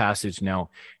 read that passage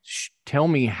now. Tell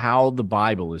me how the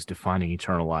Bible is defining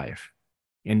eternal life.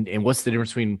 And what's the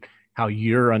difference between how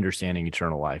you're understanding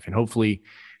eternal life? And hopefully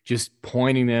just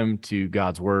pointing them to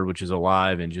God's word, which is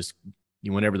alive, and just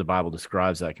whenever the Bible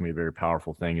describes that can be a very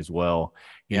powerful thing as well.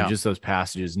 Just those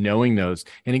passages, knowing those.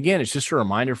 And again, it's just a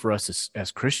reminder for us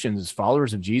as Christians, as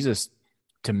followers of Jesus,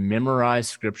 to memorize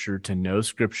Scripture, to know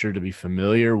Scripture, to be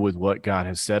familiar with what God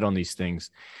has said on these things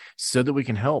so that we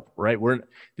can help, right?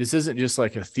 This isn't just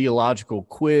like a theological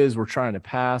quiz we're trying to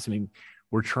pass. I mean,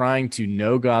 we're trying to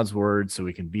know God's word so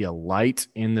we can be a light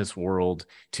in this world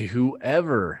to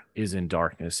whoever is in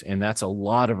darkness. And that's a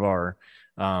lot of our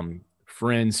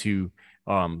friends who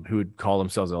would call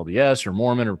themselves LDS or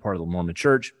Mormon or part of the Mormon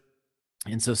church.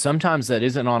 And so sometimes that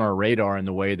isn't on our radar in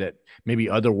the way that maybe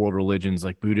other world religions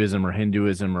like Buddhism or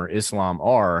Hinduism or Islam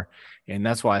are. And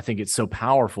that's why I think it's so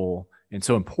powerful and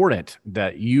so important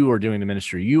that you are doing the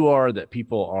ministry you are, that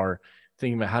people are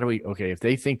thinking about if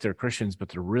they think they're Christians, but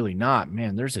they're really not,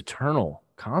 man, there's eternal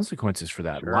consequences for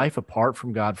that. Sure. Life apart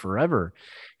from God forever.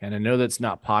 And I know that's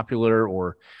not popular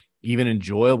or even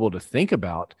enjoyable to think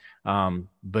about,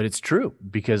 but it's true,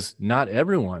 because not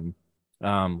everyone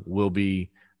will be,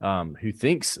 who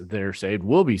thinks they're saved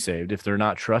will be saved if they're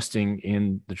not trusting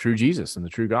in the true Jesus and the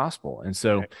true gospel. And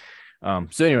so,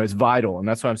 so anyway, it's vital. And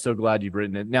that's why I'm so glad you've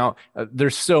written it. Now,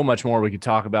 there's so much more we could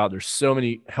talk about. There's so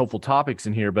many helpful topics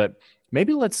in here, but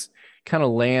maybe let's kind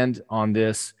of land on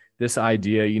this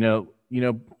idea,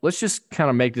 let's just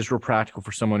kind of make this real practical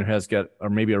for someone who has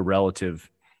or maybe a relative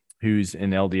who's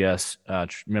an LDS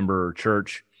member or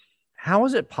church. How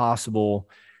is it possible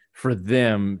for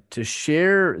them to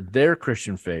share their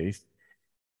Christian faith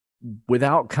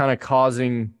without kind of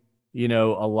causing, a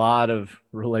lot of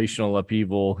relational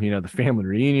upheaval, the family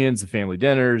reunions, the family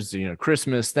dinners,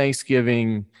 Christmas,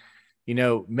 Thanksgiving,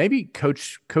 maybe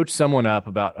coach someone up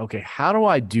about, okay, how do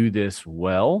I do this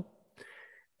well?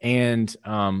 And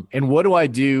what do I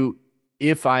do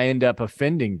if I end up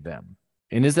offending them?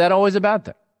 And is that always a bad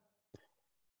thing?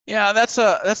 Yeah, that's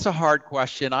a hard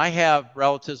question. I have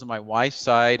relatives on my wife's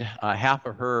side. Half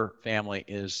of her family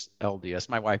is LDS.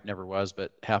 My wife never was,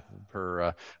 but half of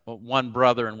her, well, one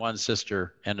brother and one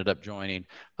sister ended up joining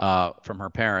from her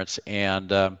parents, and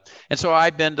so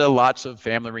I've been to lots of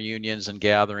family reunions and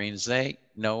gatherings. They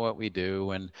know what we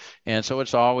do, and so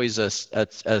it's always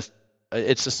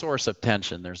it's a source of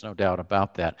tension. There's no doubt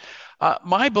about that.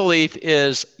 My belief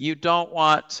is you don't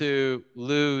want to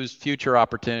lose future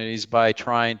opportunities by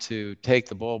trying to take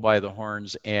the bull by the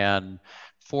horns and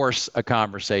force a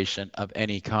conversation of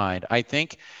any kind. I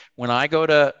think when I go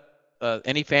to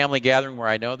any family gathering where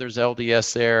I know there's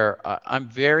LDS there, I'm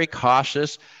very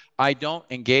cautious. I don't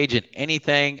engage in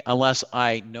anything unless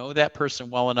I know that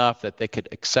person well enough that they could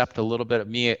accept a little bit of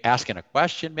me asking a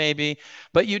question, maybe.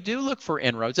 But you do look for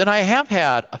inroads. And I have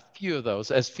had a few of those,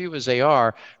 as few as they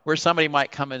are, where somebody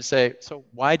might come and say, "So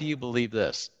why do you believe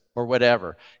this?" or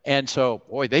whatever. And so,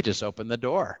 boy, they just opened the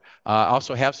door. I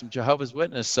also have some Jehovah's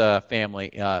Witness family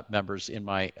members in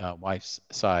my wife's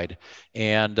side.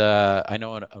 And I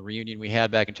know in a reunion we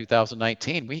had back in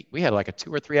 2019, we had like a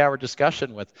 2 or 3 hour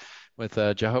discussion with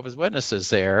Jehovah's Witnesses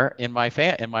there in my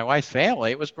wife's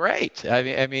family. It was great.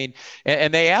 I mean,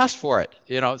 and they asked for it,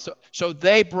 so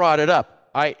they brought it up.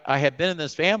 I had been in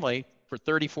this family for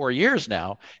 34 years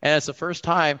now, and it's the first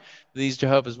time these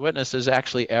Jehovah's Witnesses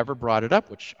actually ever brought it up,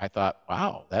 which I thought,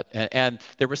 wow, and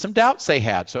there were some doubts they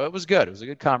had, so it was good. It was a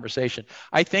good conversation.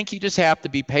 I think you just have to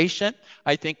be patient.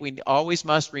 I think we always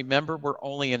must remember we're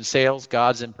only in sales,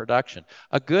 God's in production.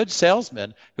 A good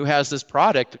salesman who has this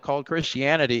product called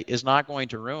Christianity is not going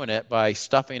to ruin it by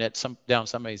stuffing it down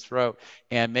somebody's throat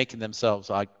and making themselves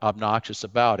obnoxious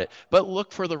about it. But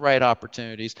look for the right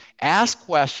opportunities. Ask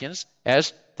questions,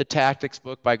 as the Tactics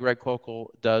book by Greg Koukl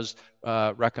does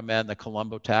recommend. The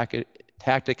Columbo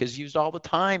tactic is used all the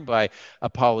time by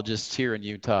apologists here in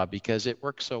Utah because it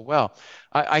works so well.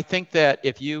 I think that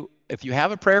if you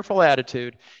have a prayerful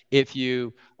attitude, if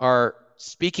you are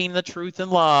speaking the truth in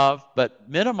love, but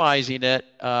minimizing it,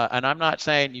 and I'm not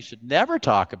saying you should never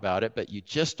talk about it, but you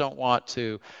just don't want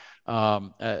to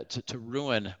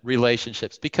ruin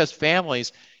relationships, because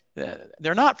families,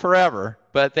 they're not forever,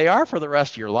 but they are for the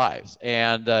rest of your lives,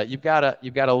 and you've got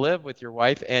to live with your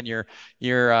wife and your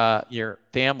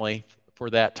family for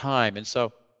that time. And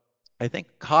so I think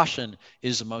caution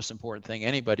is the most important thing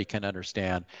anybody can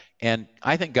understand, and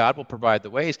I think God will provide the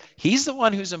ways. He's the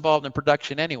one who's involved in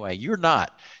production anyway. You're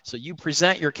not. So you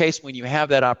present your case when you have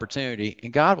that opportunity,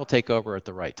 and God will take over at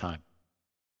the right time.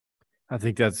 I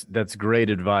think that's great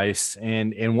advice.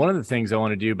 And one of the things I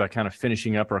want to do by kind of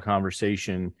finishing up our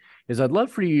conversation is I'd love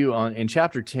for you in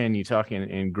chapter 10, you talk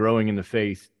in growing in the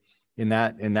faith. In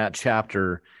that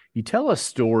chapter, you tell a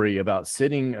story about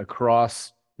sitting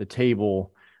across the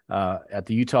table at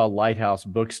the Utah Lighthouse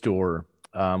bookstore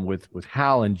with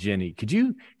Hal and Jenny. Could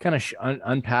you kind of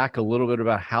unpack a little bit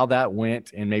about how that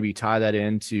went and maybe tie that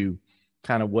into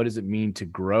kind of what does it mean to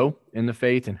grow in the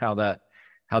faith and how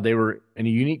they were in a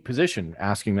unique position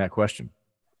asking that question?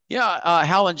 Yeah,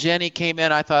 Hal and Jenny came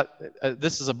in. I thought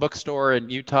this is a bookstore in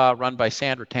Utah run by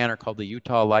Sandra Tanner called the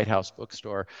Utah Lighthouse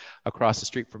Bookstore across the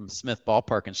street from Smith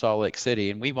Ballpark in Salt Lake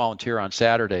City, and we volunteer on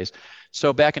Saturdays.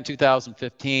 So back in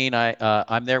 2015,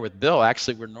 I'm there with Bill.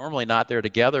 Actually, we're normally not there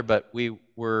together, but we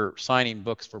were signing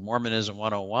books for Mormonism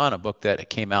 101, a book that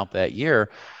came out that year.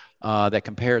 That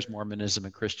compares Mormonism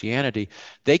and Christianity.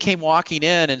 They came walking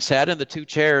in and sat in the 2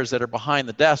 chairs that are behind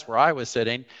the desk where I was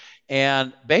sitting,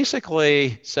 and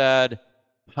basically said,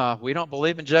 "We don't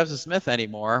believe in Joseph Smith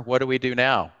anymore. What do we do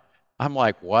now?" I'm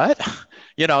like, "What?"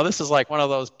 This is like one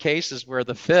of those cases where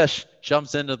the fish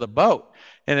jumps into the boat,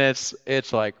 and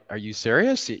it's like, "Are you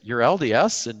serious? You're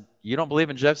LDS and you don't believe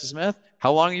in Joseph Smith?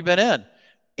 How long have you been in?"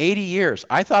 80 years.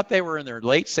 I thought they were in their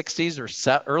late 60s or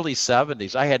early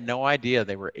 70s. I had no idea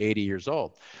they were 80 years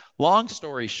old. Long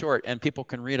story short, and people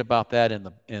can read about that in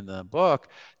the book,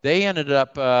 they ended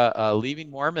up leaving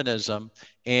Mormonism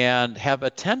and have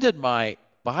attended my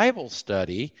Bible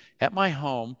study at my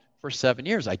home for 7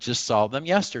 years. I just saw them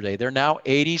yesterday. They're now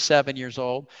 87 years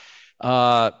old.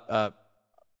 Hal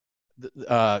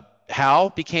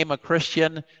became a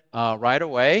Christian right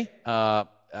away.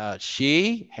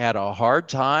 She had a hard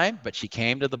time, but she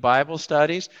came to the Bible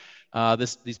studies.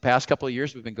 These past couple of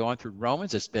years, we've been going through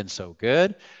Romans. It's been so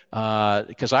good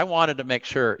because I wanted to make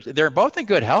sure. They're both in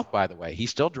good health, by the way.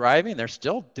 He's still driving. They're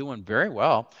still doing very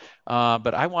well.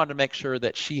 But I wanted to make sure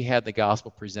that she had the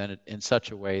gospel presented in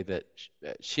such a way that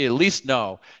she at least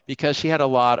know, because she had a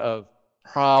lot of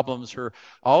problems.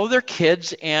 All of their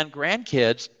kids and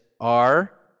grandkids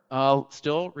are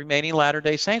still remaining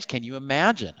Latter-day Saints. Can you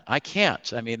imagine? I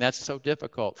can't. I mean, that's so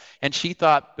difficult. And she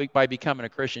thought by becoming a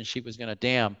Christian, she was going to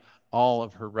damn all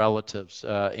of her relatives.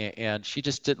 And she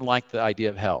just didn't like the idea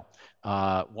of hell.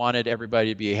 Wanted everybody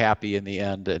to be happy in the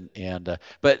end.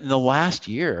 But in the last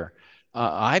year,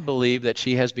 I believe that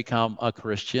she has become a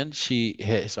Christian. She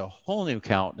has a whole new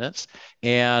countenance,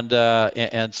 and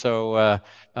so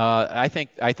I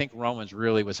think Romans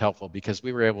really was helpful because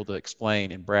we were able to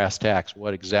explain in brass tacks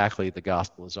what exactly the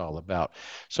gospel is all about.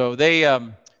 So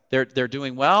they're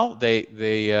doing well.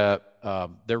 They're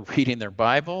reading their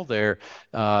Bible. They're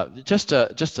just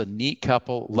a neat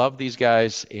couple. Love these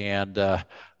guys, and I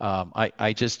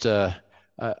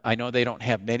know they don't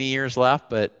have many years left,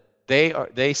 but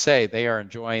they say they are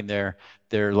enjoying their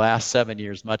last 7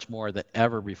 years much more than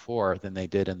ever before than they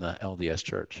did in the LDS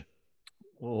Church.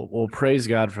 Well, praise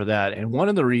God for that. And one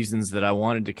of the reasons that I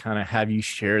wanted to kind of have you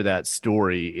share that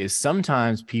story is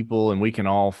sometimes people, and we can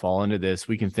all fall into this,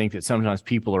 we can think that sometimes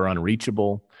people are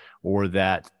unreachable, or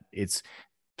that it's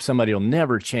somebody will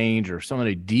never change, or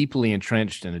somebody deeply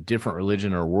entrenched in a different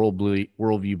religion or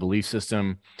worldview belief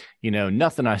system.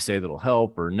 Nothing I say that'll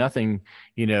help, or nothing,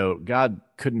 God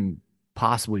couldn't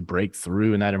possibly break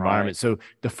through in that environment. Right. So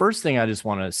the first thing I just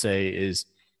want to say is,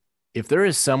 if there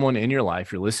is someone in your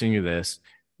life, you're listening to this,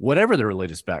 whatever the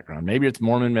religious background, maybe it's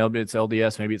Mormon, maybe it's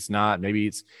LDS, maybe it's not,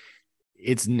 maybe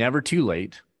it's never too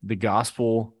late. The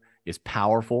gospel is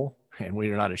powerful, and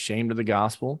we are not ashamed of the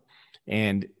gospel,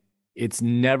 and it's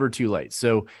never too late.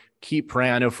 So keep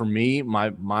praying. I know for me,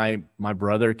 my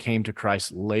brother came to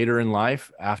Christ later in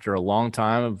life after a long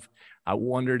time I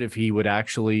wondered if he would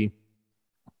actually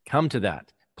come to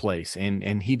that place,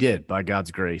 and he did, by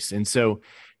God's grace. And so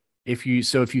if you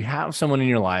have someone in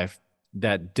your life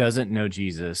that doesn't know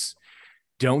Jesus,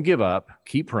 don't give up,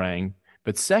 keep praying.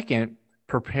 But second,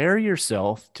 prepare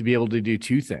yourself to be able to do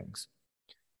two things: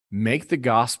 make the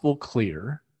gospel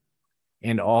clear,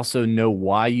 and also know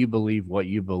why you believe what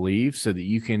you believe, so that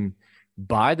you can,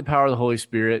 by the power of the Holy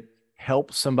Spirit,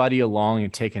 help somebody along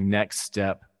and take a next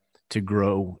step to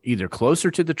grow either closer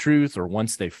to the truth, or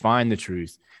once they find the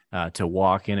truth, to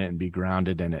walk in it and be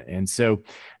grounded in it. And so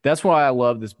that's why I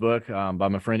love this book by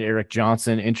my friend Eric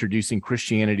Johnson, Introducing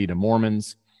Christianity to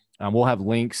Mormons. We'll have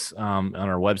links on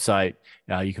our website.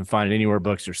 You can find it anywhere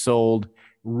books are sold.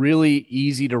 Really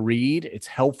easy to read. It's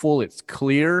helpful. It's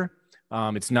clear.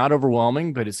 It's not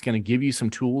overwhelming, but it's going to give you some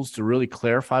tools to really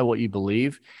clarify what you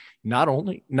believe, not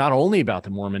only about the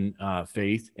Mormon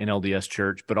faith and LDS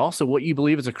Church, but also what you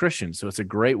believe as a Christian. So it's a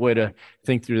great way to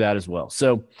think through that as well.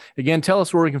 So again, tell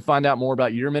us where we can find out more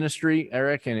about your ministry,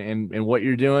 Eric, and what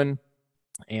you're doing,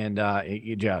 and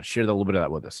share a little bit of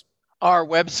that with us. Our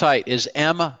website is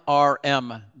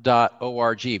mrm.org,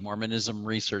 Mormonism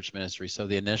Research Ministry. So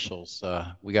the initials,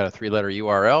 we got a 3-letter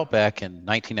URL back in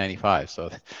 1995. So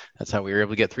that's how we were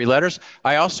able to get 3 letters.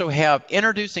 I also have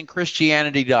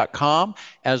introducingchristianity.com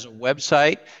as a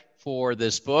website for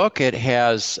this book. It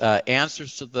has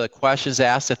answers to the questions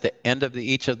asked at the end of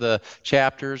each of the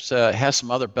chapters. It has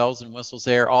some other bells and whistles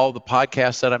there. All the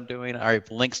podcasts that I'm doing, I have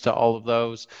links to all of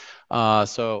those.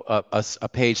 So a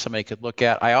page somebody could look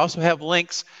at. I also have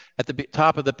links at the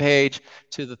top of the page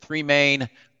to the 3 main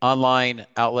online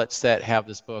outlets that have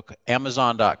this book: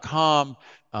 Amazon.com,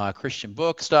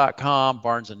 ChristianBooks.com,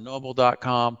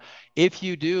 BarnesandNoble.com. If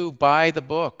you do buy the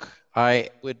book, I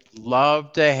would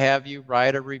love to have you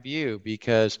write a review,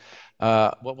 because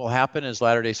what will happen is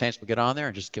Latter-day Saints will get on there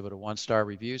and just give it a 1-star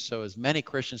review. So as many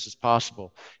Christians as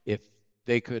possible, if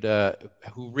they could,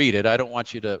 who read it, I don't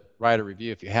want you to write a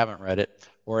review if you haven't read it,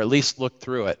 or at least look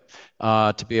through it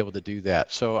to be able to do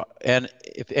that. So, and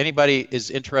if anybody is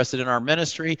interested in our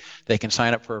ministry, they can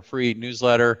sign up for a free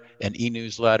newsletter, an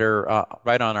e-newsletter,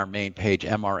 right on our main page,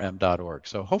 mrm.org.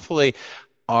 So hopefully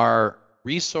our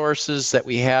resources that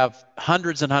we have,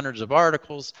 hundreds and hundreds of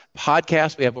articles,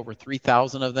 podcasts, we have over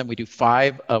 3,000 of them. We do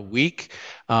 5 a week,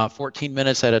 14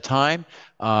 minutes at a time,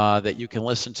 that you can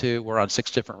listen to. We're on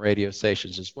 6 different radio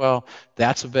stations as well.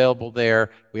 That's available there.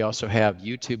 We also have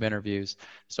YouTube interviews.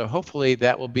 So hopefully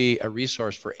that will be a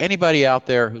resource for anybody out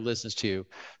there who listens to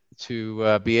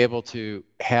be able to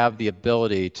have the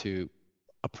ability to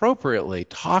appropriately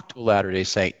talk to a Latter-day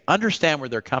Saint, understand where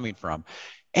they're coming from,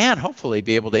 and hopefully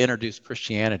be able to introduce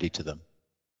Christianity to them.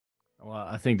 Well,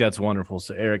 I think that's wonderful.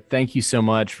 So, Eric, thank you so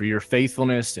much for your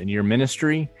faithfulness and your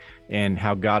ministry, and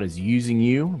how God is using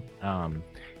you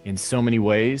in so many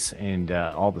ways, and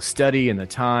all the study and the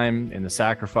time and the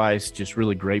sacrifice. Just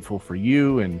really grateful for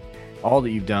you and all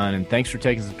that you've done. And thanks for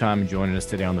taking some time and joining us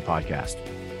today on the podcast.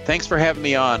 Thanks for having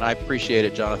me on. I appreciate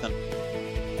it, Jonathan.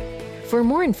 For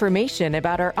more information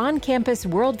about our on-campus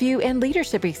worldview and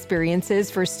leadership experiences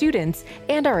for students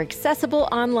and our accessible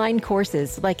online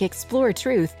courses like Explore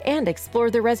Truth and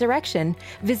Explore the Resurrection,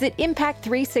 visit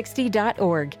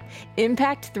impact360.org.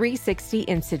 Impact 360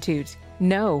 Institute.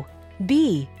 Know,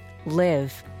 be,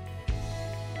 live.